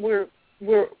we're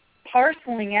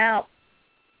parceling out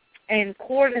and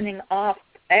cordoning off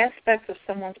aspects of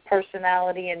someone's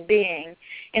personality and being,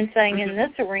 and saying in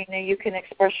this arena you can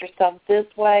express yourself this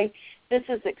way, this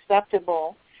is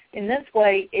acceptable. In this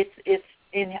way, it's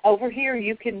in over here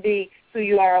you can be who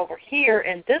you are over here,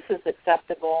 and this is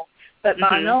acceptable. But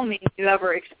by no means you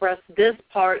ever express this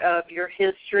part of your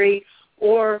history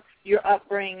or your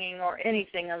upbringing or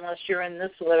anything unless you're in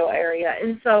this little area.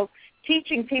 And so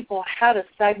teaching people how to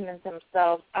segment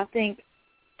themselves, I think,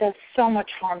 does so much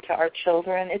harm to our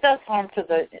children. It does harm to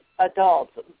the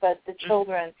adults, but the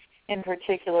children in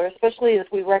particular, especially as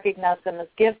we recognize them as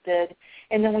gifted,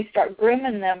 and then we start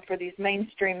grooming them for these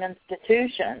mainstream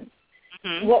institutions.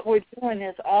 What we're doing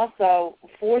is also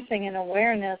forcing an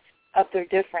awareness of their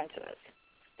differences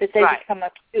that they become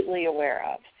acutely aware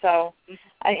of. So,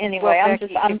 I'm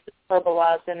just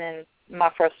verbalizing and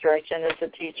my frustration as a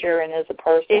teacher and as a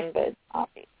person.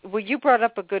 Well, you brought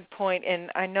up a good point,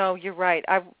 and I know you're right.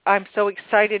 I'm so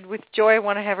excited with Joy. I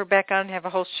want to have her back on and have a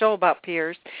whole show about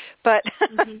peers. But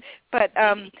I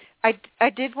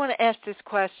did want to ask this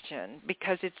question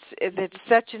because it's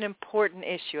such an important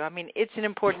issue. I mean, it's an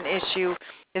important issue,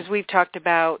 as we've talked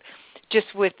about, just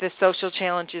with the social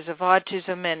challenges of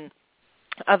autism and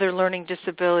other learning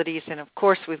disabilities, and of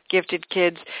course with gifted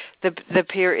kids, the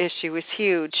peer issue is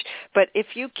huge. But if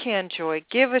you can, Joy,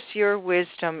 give us your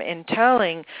wisdom in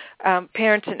telling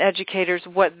parents and educators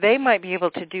what they might be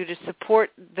able to do to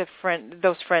support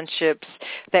those friendships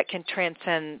that can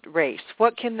transcend race.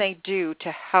 What can they do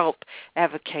to help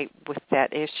advocate with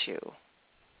that issue?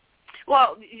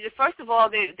 Well, first of all,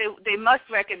 they must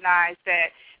recognize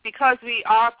that because we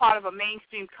are part of a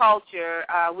mainstream culture,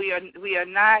 we are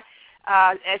not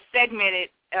as segmented,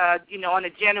 on a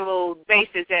general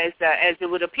basis as it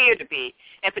would appear to be,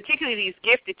 and particularly these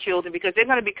gifted children, because they're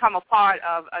going to become a part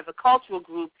of a cultural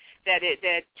group that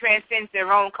transcends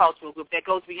their own cultural group, that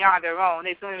goes beyond their own.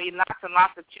 There's going to be lots and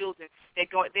lots of children they're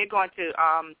going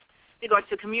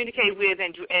to communicate with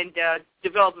and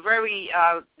develop very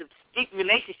deep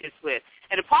relationships with.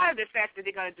 And a part of the fact that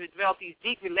they're going to develop these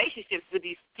deep relationships with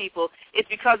these people is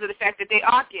because of the fact that they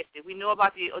are gifted. We know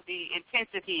about the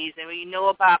intensities, and we know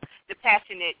about the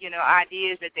passionate,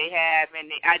 ideas that they have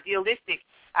and the idealistic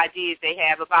ideas they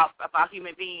have about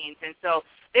human beings. And so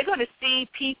they're going to see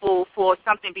people for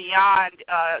something beyond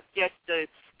just the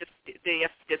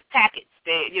packets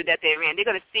that they're in. They're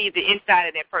going to see the inside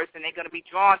of that person. They're going to be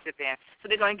drawn to them. So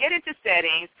they're going to get into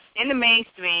settings in the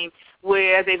mainstream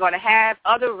where they're going to have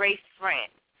other race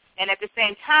friends. And at the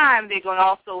same time, they're going to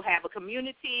also have a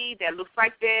community that looks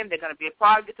like them. They're going to be a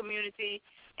part of the community.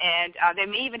 And they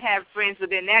may even have friends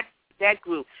within that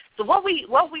group. So what we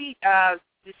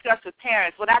discuss with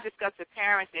parents, what I discuss with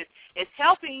parents is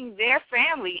helping their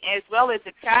family as well as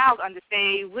the child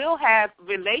understand we'll have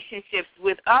relationships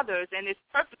with others, and it's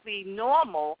perfectly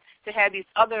normal to have these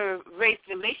other race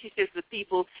relationships with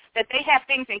people that they have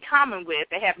things in common with.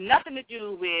 They have nothing to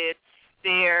do with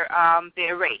their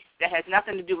race. That has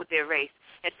nothing to do with their race.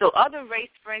 And so other race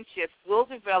friendships will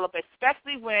develop,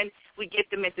 especially when we get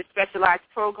them into specialized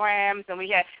programs and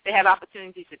they have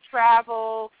opportunities to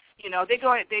travel. They're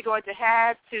going to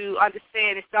have to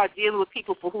understand and start dealing with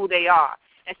people for who they are.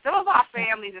 And some of our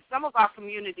families and some of our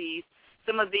communities,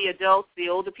 some of the adults, the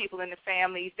older people in the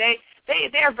families,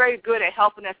 they're very good at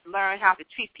helping us learn how to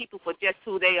treat people for just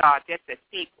who they are, just as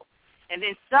people. And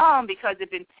then some, because they've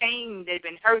been pained, they've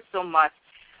been hurt so much,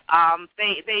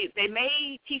 they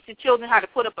may teach the children how to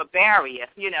put up a barrier,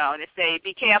 and they say,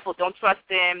 be careful, don't trust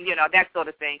them, that sort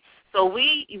of thing. So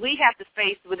we have to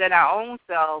face within our own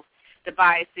selves the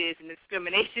biases and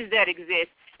discriminations that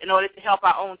exist in order to help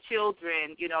our own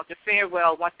children, to fare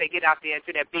well once they get out there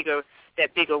into that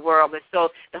bigger world. And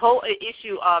so the whole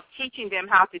issue of teaching them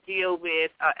how to deal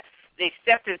with the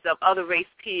acceptance of other race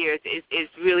peers is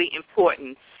really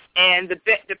important. And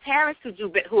the parents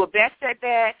who are best at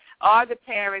that are the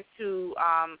parents who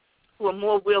are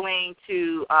more willing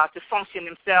to function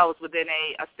themselves within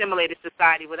a assimilated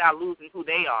society without losing who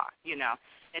they are,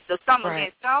 And so some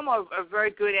are very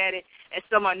good at it, and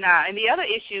some are not. And the other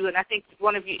issue, and I think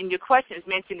one of you in your questions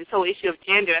mentioned this whole issue of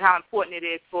gender and how important it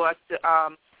is for us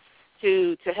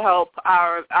to help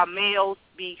our males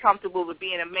be comfortable with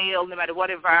being a male no matter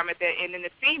what environment they're in, and the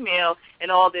female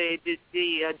and all the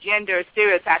gender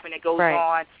stereotyping that goes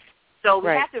on. So we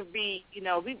have to be,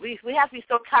 we have to be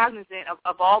so cognizant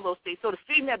of all those things. So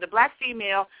the black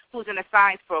female who's in a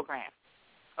science program,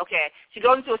 okay, she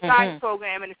goes into a science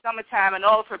program in the summertime, and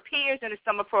all of her peers in the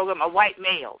summer program are white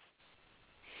males.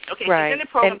 Okay, she's in the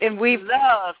program and we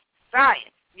love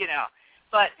science,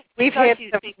 But we've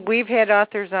had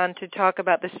authors on to talk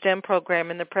about the STEM program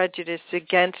and the prejudice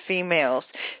against females.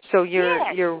 So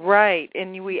you're right,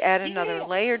 and we add another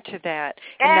layer to that,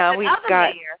 and now we've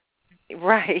got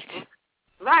right.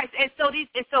 And so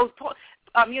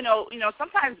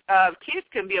sometimes kids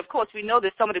can be, of course, we know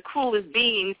that some of the cruelest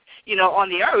beings, on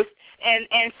the earth,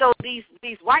 and so these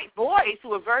white boys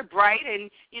who are very bright and,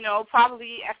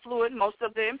 probably affluent, most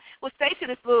of them, will say to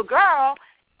this little girl,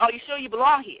 "Are you sure you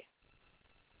belong here?"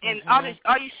 And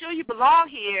are you sure you belong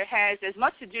here has as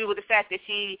much to do with the fact that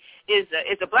she is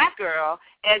a black girl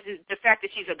as the fact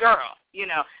that she's a girl,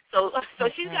 So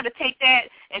she's going to take that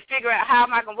and figure out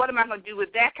what am I going to do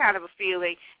with that kind of a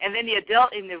feeling. And then the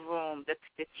adult in the room,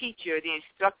 the teacher, the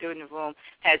instructor in the room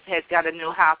has got to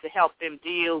know how to help them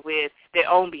deal with their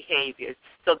own behaviors.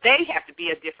 So they have to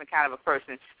be a different kind of a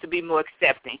person to be more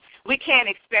accepting. We can't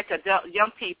expect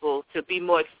young people to be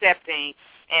more accepting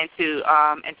and to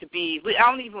be.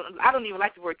 I don't even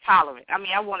like the word tolerant. I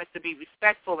mean, I want us to be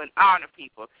respectful and honor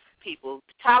people.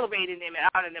 Tolerating them and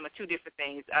honoring them are two different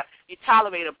things. You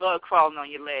tolerate a bug crawling on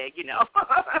your leg,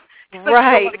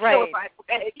 Right.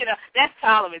 That's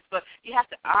tolerance. But you have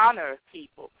to honor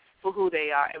people for who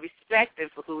they are and respect them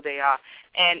for who they are.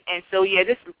 And so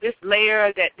this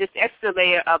layer, this extra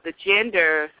layer of the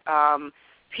gender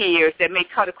peers that may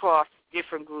cut across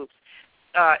different groups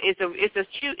is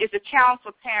a challenge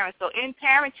for parents. So in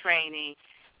parent training,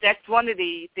 that's one of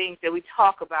the things that we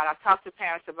talk about. I talk to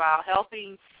parents about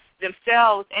helping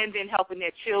themselves and then helping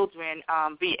their children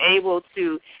be able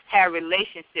to have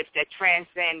relationships that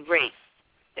transcend race.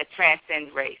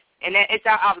 And it's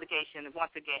our obligation,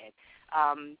 once again.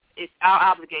 It's our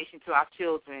obligation to our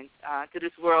children, to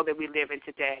this world that we live in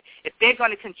today. If they're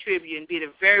going to contribute and be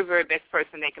the very, very best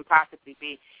person they can possibly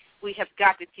be, we have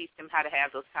got to teach them how to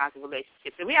have those kinds of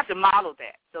relationships. And we have to model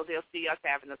that so they'll see us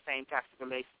having the same types of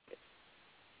relationships.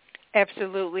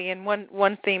 Absolutely, and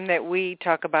one theme that we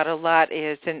talk about a lot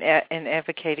is in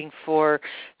advocating for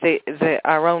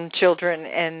our own children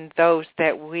and those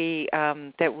that we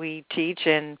teach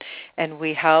and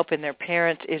we help and their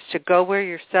parents is to go where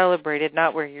you're celebrated,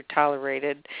 not where you're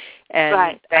tolerated. And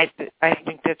right. I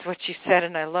think that's what you said,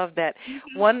 and I love that.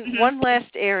 One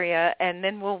last area, and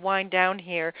then we'll wind down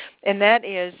here, and that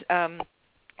is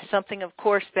something, of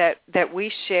course, that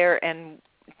we share and.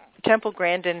 Temple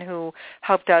Grandin, who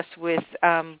helped us with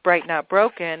Bright Not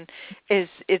Broken,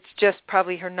 it's just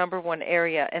probably her number one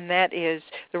area, and that is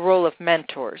the role of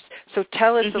mentors. So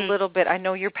tell us a little bit. I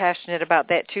know you're passionate about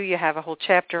that, too. You have a whole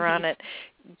chapter on it.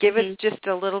 Give us just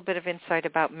a little bit of insight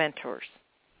about mentors.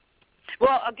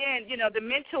 Well, again, the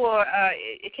mentor,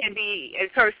 it can be a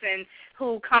person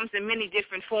who comes in many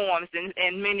different forms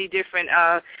and many different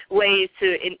ways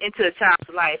into a child's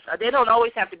life. They don't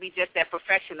always have to be just that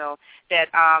professional that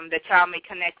the child may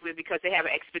connect with because they have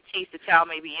an expertise the child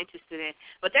may be interested in.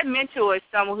 But that mentor is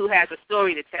someone who has a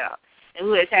story to tell and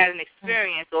who has had an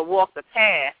experience or walked the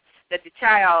path that the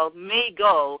child may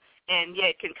go and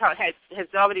yet has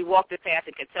already walked the path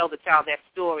and can tell the child that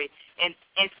story. And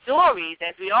stories,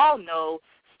 as we all know,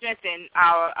 strengthen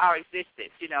our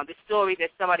existence. The story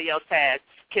that somebody else has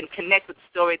can connect with the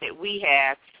story that we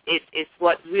have. It's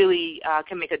what really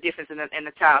can make a difference in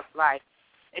the child's life.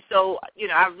 And so,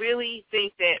 I really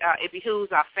think that it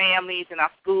behooves our families and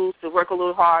our schools to work a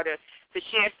little harder to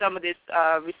share some of this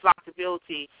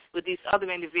responsibility with these other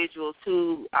individuals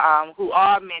who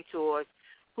are mentors,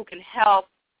 who can help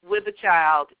with the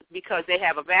child because they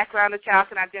have a background the child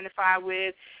can identify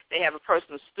with. They have a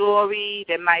personal story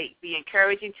that might be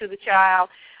encouraging to the child.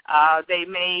 They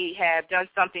may have done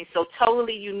something so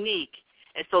totally unique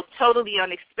and so totally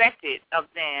unexpected of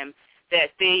them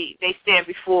that they stand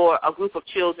before a group of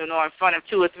children or in front of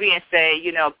 2 or 3 and say,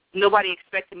 nobody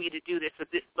expected me to do this,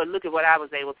 but look at what I was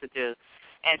able to do.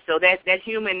 And so that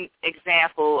human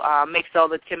example can make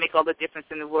all the difference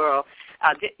in the world.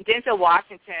 Denzel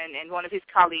Washington and one of his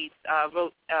colleagues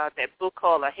wrote that book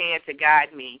called A Hand to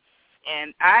Guide Me.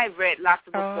 And I've read lots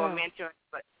of books on mentoring,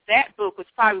 but that book was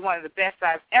probably one of the best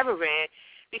I've ever read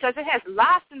because it has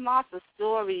lots and lots of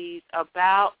stories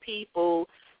about people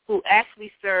who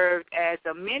actually served as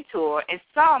a mentor and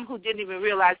some who didn't even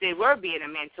realize they were being a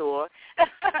mentor,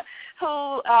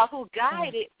 who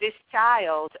guided this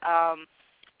child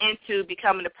into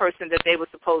becoming the person that they were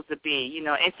supposed to be,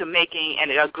 into making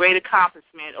a great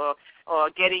accomplishment or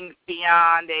getting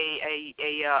beyond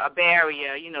a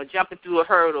barrier, jumping through a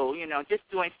hurdle, just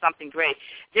doing something great.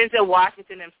 Denzel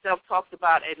Washington himself talks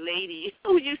about a lady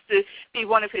who used to be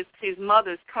one of his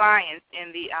mother's clients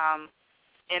in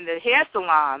the hair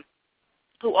salon,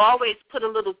 who always put a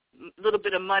little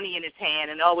bit of money in his hand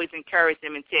and always encouraged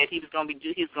him and said he was going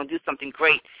to do something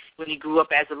great when he grew up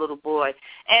as a little boy.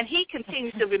 And he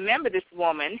continues to remember this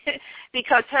woman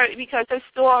because her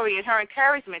story and her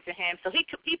encouragement to him. So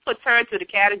he puts her into the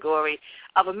category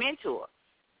of a mentor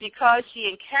because she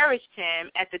encouraged him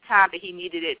at the time that he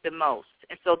needed it the most.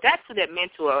 And so that's who that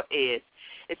mentor is.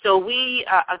 And so we,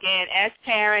 again, as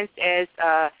parents, as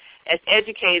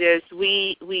educators,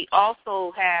 we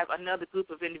also have another group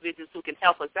of individuals who can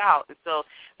help us out. And so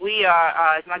we are,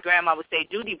 as my grandma would say,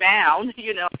 duty bound,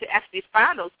 to actually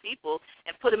find those people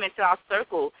and put them into our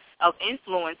circle of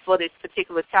influence for this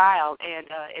particular child, and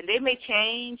they may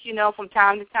change, from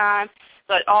time to time,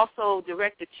 but also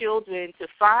direct the children to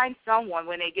find someone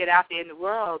when they get out there in the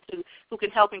world who can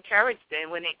help encourage them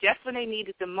when they need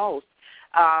it the most.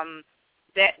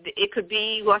 That it could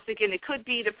be, once again, it could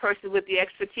be the person with the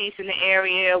expertise in the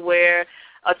area where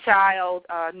a child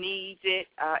needs it,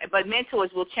 but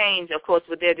mentors will change, of course,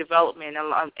 with their development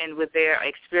and with their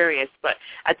experience. But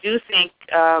I do think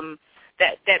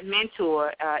that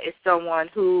mentor is someone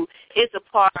who is a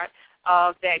part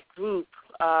of that group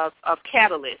of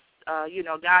catalysts.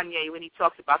 Danye, when he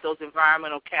talks about those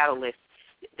environmental catalysts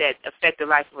that affect the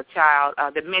life of a child,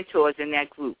 the mentors in that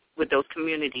group with those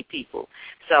community people.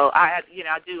 So I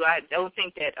don't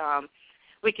think that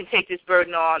we can take this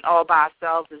burden on all by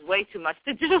ourselves. There's way too much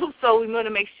to do, so we want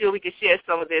to make sure we can share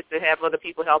some of this and have other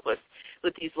people help us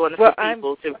with these wonderful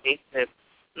people to raise them.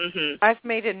 Mm-hmm. I've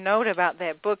made a note about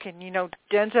that book, and,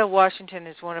 Denzel Washington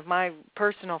is one of my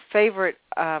personal favorite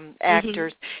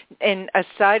actors, and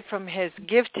aside from his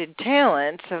gifted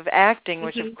talents of acting,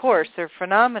 which, of course, they're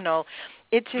phenomenal,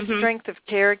 it's his strength of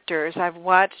characters. I've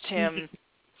watched him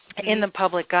in the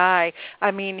public eye.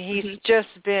 I mean, he's just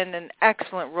been an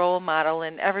excellent role model,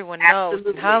 and everyone knows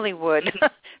in Hollywood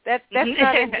that's not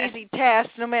an easy task,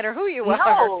 no matter who you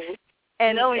are.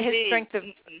 And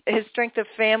his strength of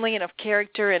family and of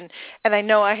character, and I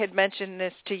know I had mentioned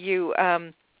this to you.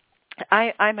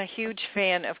 I'm a huge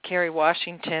fan of Kerry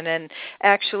Washington, and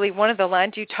actually one of the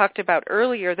lines you talked about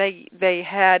earlier, they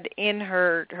had in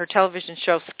her television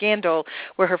show Scandal,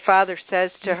 where her father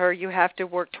says to her, "You have to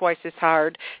work twice as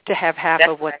hard to have half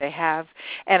of what they have."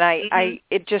 And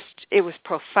it was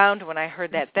profound when I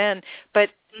heard that then.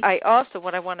 But I also,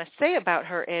 what I want to say about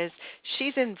her is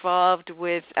she's involved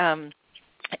with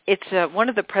it's one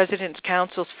of the president's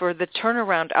councils for the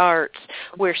turnaround arts,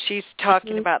 where she's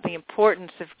talking about the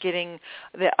importance of getting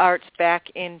the arts back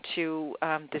into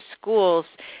the schools,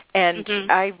 and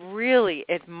I really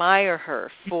admire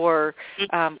her for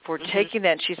taking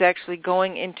that. She's actually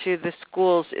going into the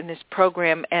schools in this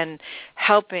program and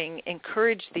helping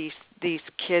encourage these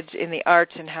kids in the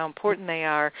arts and how important they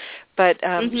are. But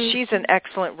she's an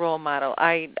excellent role model.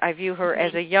 I view her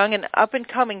as a young and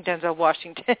up-and-coming Denzel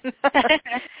Washington.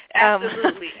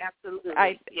 Absolutely.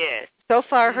 Yes. So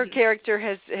far, her character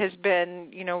has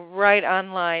been, right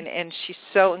online, and she's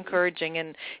so encouraging,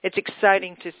 and it's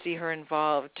exciting to see her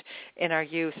involved in our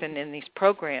youth and in these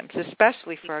programs,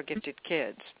 especially for our gifted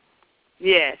kids.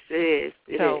 Yes, it is.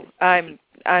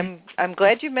 I'm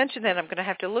glad you mentioned that. I'm going to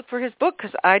have to look for his book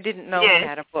because I didn't know he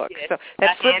had a book. Yes. So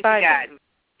that slipped by me.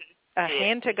 A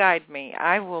hand to guide me.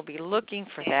 I will be looking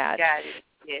for that.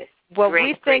 Yes. Well,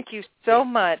 we thank you so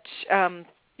much,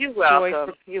 You're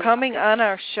welcome. Joy, for coming on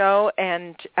our show.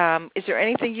 And is there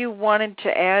anything you wanted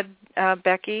to add,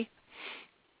 Becky?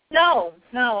 No.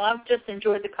 I've just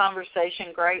enjoyed the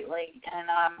conversation greatly, and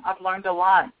I've learned a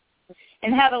lot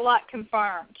and had a lot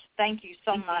confirmed. Thank you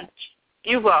so much.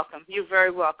 You're welcome. You're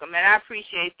very welcome. And I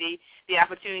appreciate the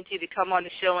opportunity to come on the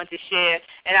show and to share.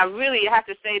 And I really have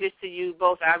to say this to you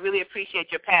both. I really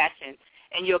appreciate your passion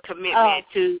and your commitment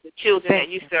to the children that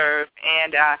you serve,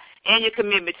 and your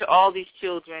commitment to all these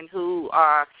children who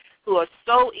are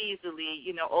so easily,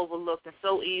 overlooked and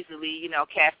so easily,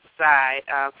 cast aside.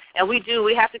 And we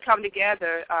have to come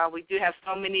together. We do have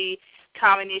so many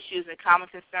common issues and common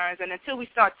concerns, and until we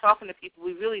start talking to people,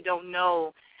 we really don't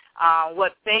know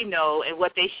what they know and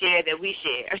what they share that we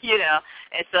share,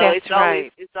 And so it's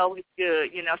always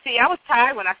good, See, I was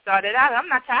tired when I started out. I'm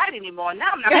not tired anymore.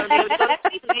 Now I'm not going to be able to go to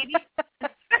sleep, ladies.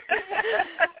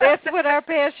 That's what our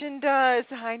passion does.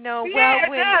 I know. Yeah,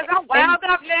 it does. I'm wound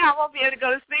up now. I won't be able to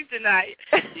go to sleep tonight.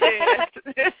 Yes.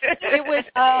 It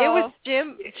was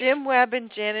Jim Webb and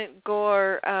Janet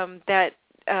Gore that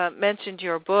mentioned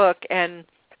your book, and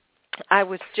I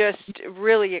was just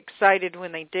really excited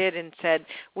when they did and said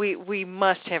we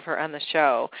must have her on the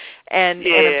show, and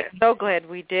I'm so glad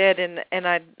we did, and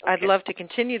I'd love to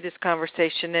continue this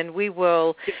conversation, and we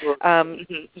will,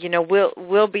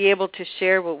 we'll be able to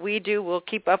share what we do. We'll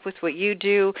keep up with what you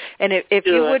do, and if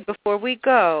you would, before we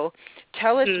go,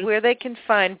 tell us where they can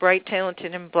find Bright,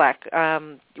 Talented, and Black.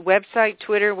 Website,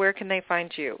 Twitter, where can they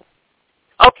find you?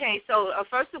 Okay, so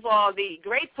first of all, the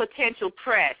Great Potential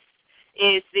Press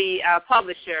is the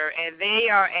publisher, and they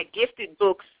are at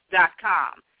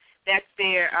giftedbooks.com. That's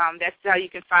that's how you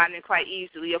can find them quite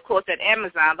easily, of course, at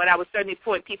Amazon, but I would certainly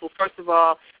point people, first of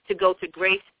all, to go to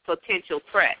Great Potential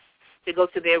Press, to go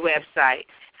to their website.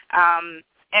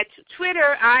 At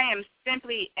Twitter, I am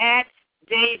simply at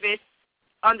Davis_Joy.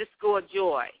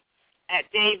 at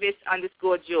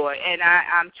Davis_Joy. And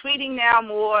I'm tweeting now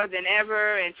more than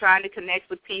ever and trying to connect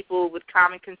with people with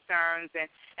common concerns, and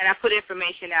I put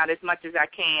information out as much as I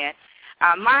can.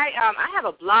 I have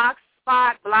a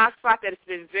blogspot that has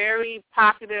been very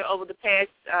popular over the past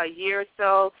year or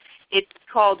so. It's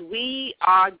called We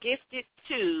Are Gifted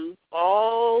To,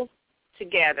 all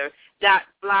together,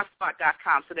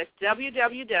 .blogspot.com. So that's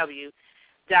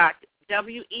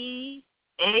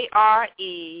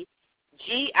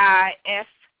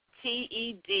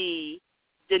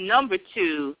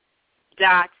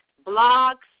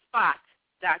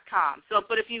So,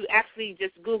 but if you actually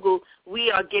just Google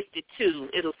We Are Gifted To,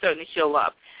 it'll certainly show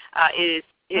up. It's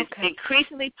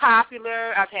increasingly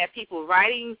popular. I've had people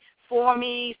writing for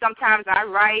me. Sometimes I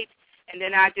write, and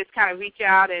then I just kind of reach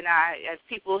out, and as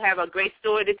people have a great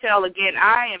story to tell, again,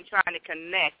 I am trying to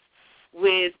connect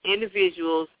with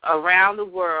individuals around the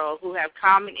world who have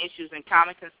common issues and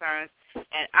common concerns,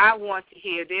 and I want to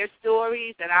hear their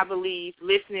stories, and I believe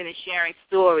listening and sharing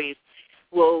stories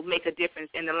will make a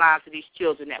difference in the lives of these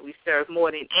children that we serve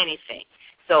more than anything.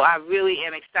 So I really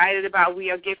am excited about We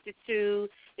Are Gifted To.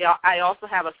 I also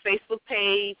have a Facebook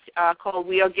page called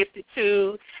We Are Gifted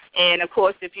To. And, of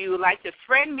course, if you would like to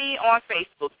friend me on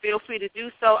Facebook, feel free to do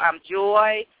so. I'm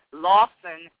Joy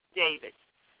Lawson Davis.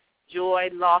 Joy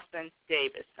Lawson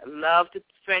Davis. I love to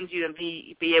friend you and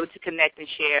be able to connect and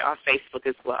share on Facebook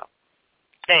as well.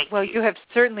 Thank you. Well, you have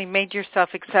certainly made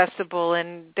yourself accessible,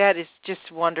 and that is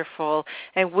just wonderful.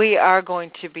 And we are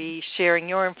going to be sharing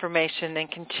your information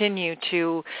and continue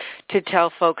to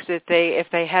tell folks that if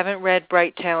they haven't read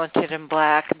Bright, Talented, and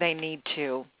Black, they need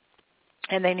to.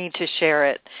 And they need to share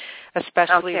it,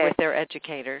 especially with their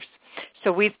educators.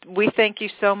 So we thank you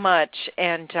so much,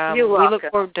 and we look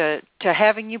forward to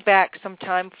having you back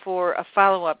sometime for a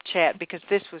follow-up chat, because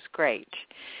this was great.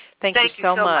 Thank you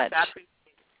so much. I appreciate it.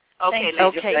 Okay,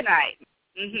 ladies. Good night.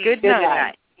 Good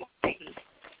night.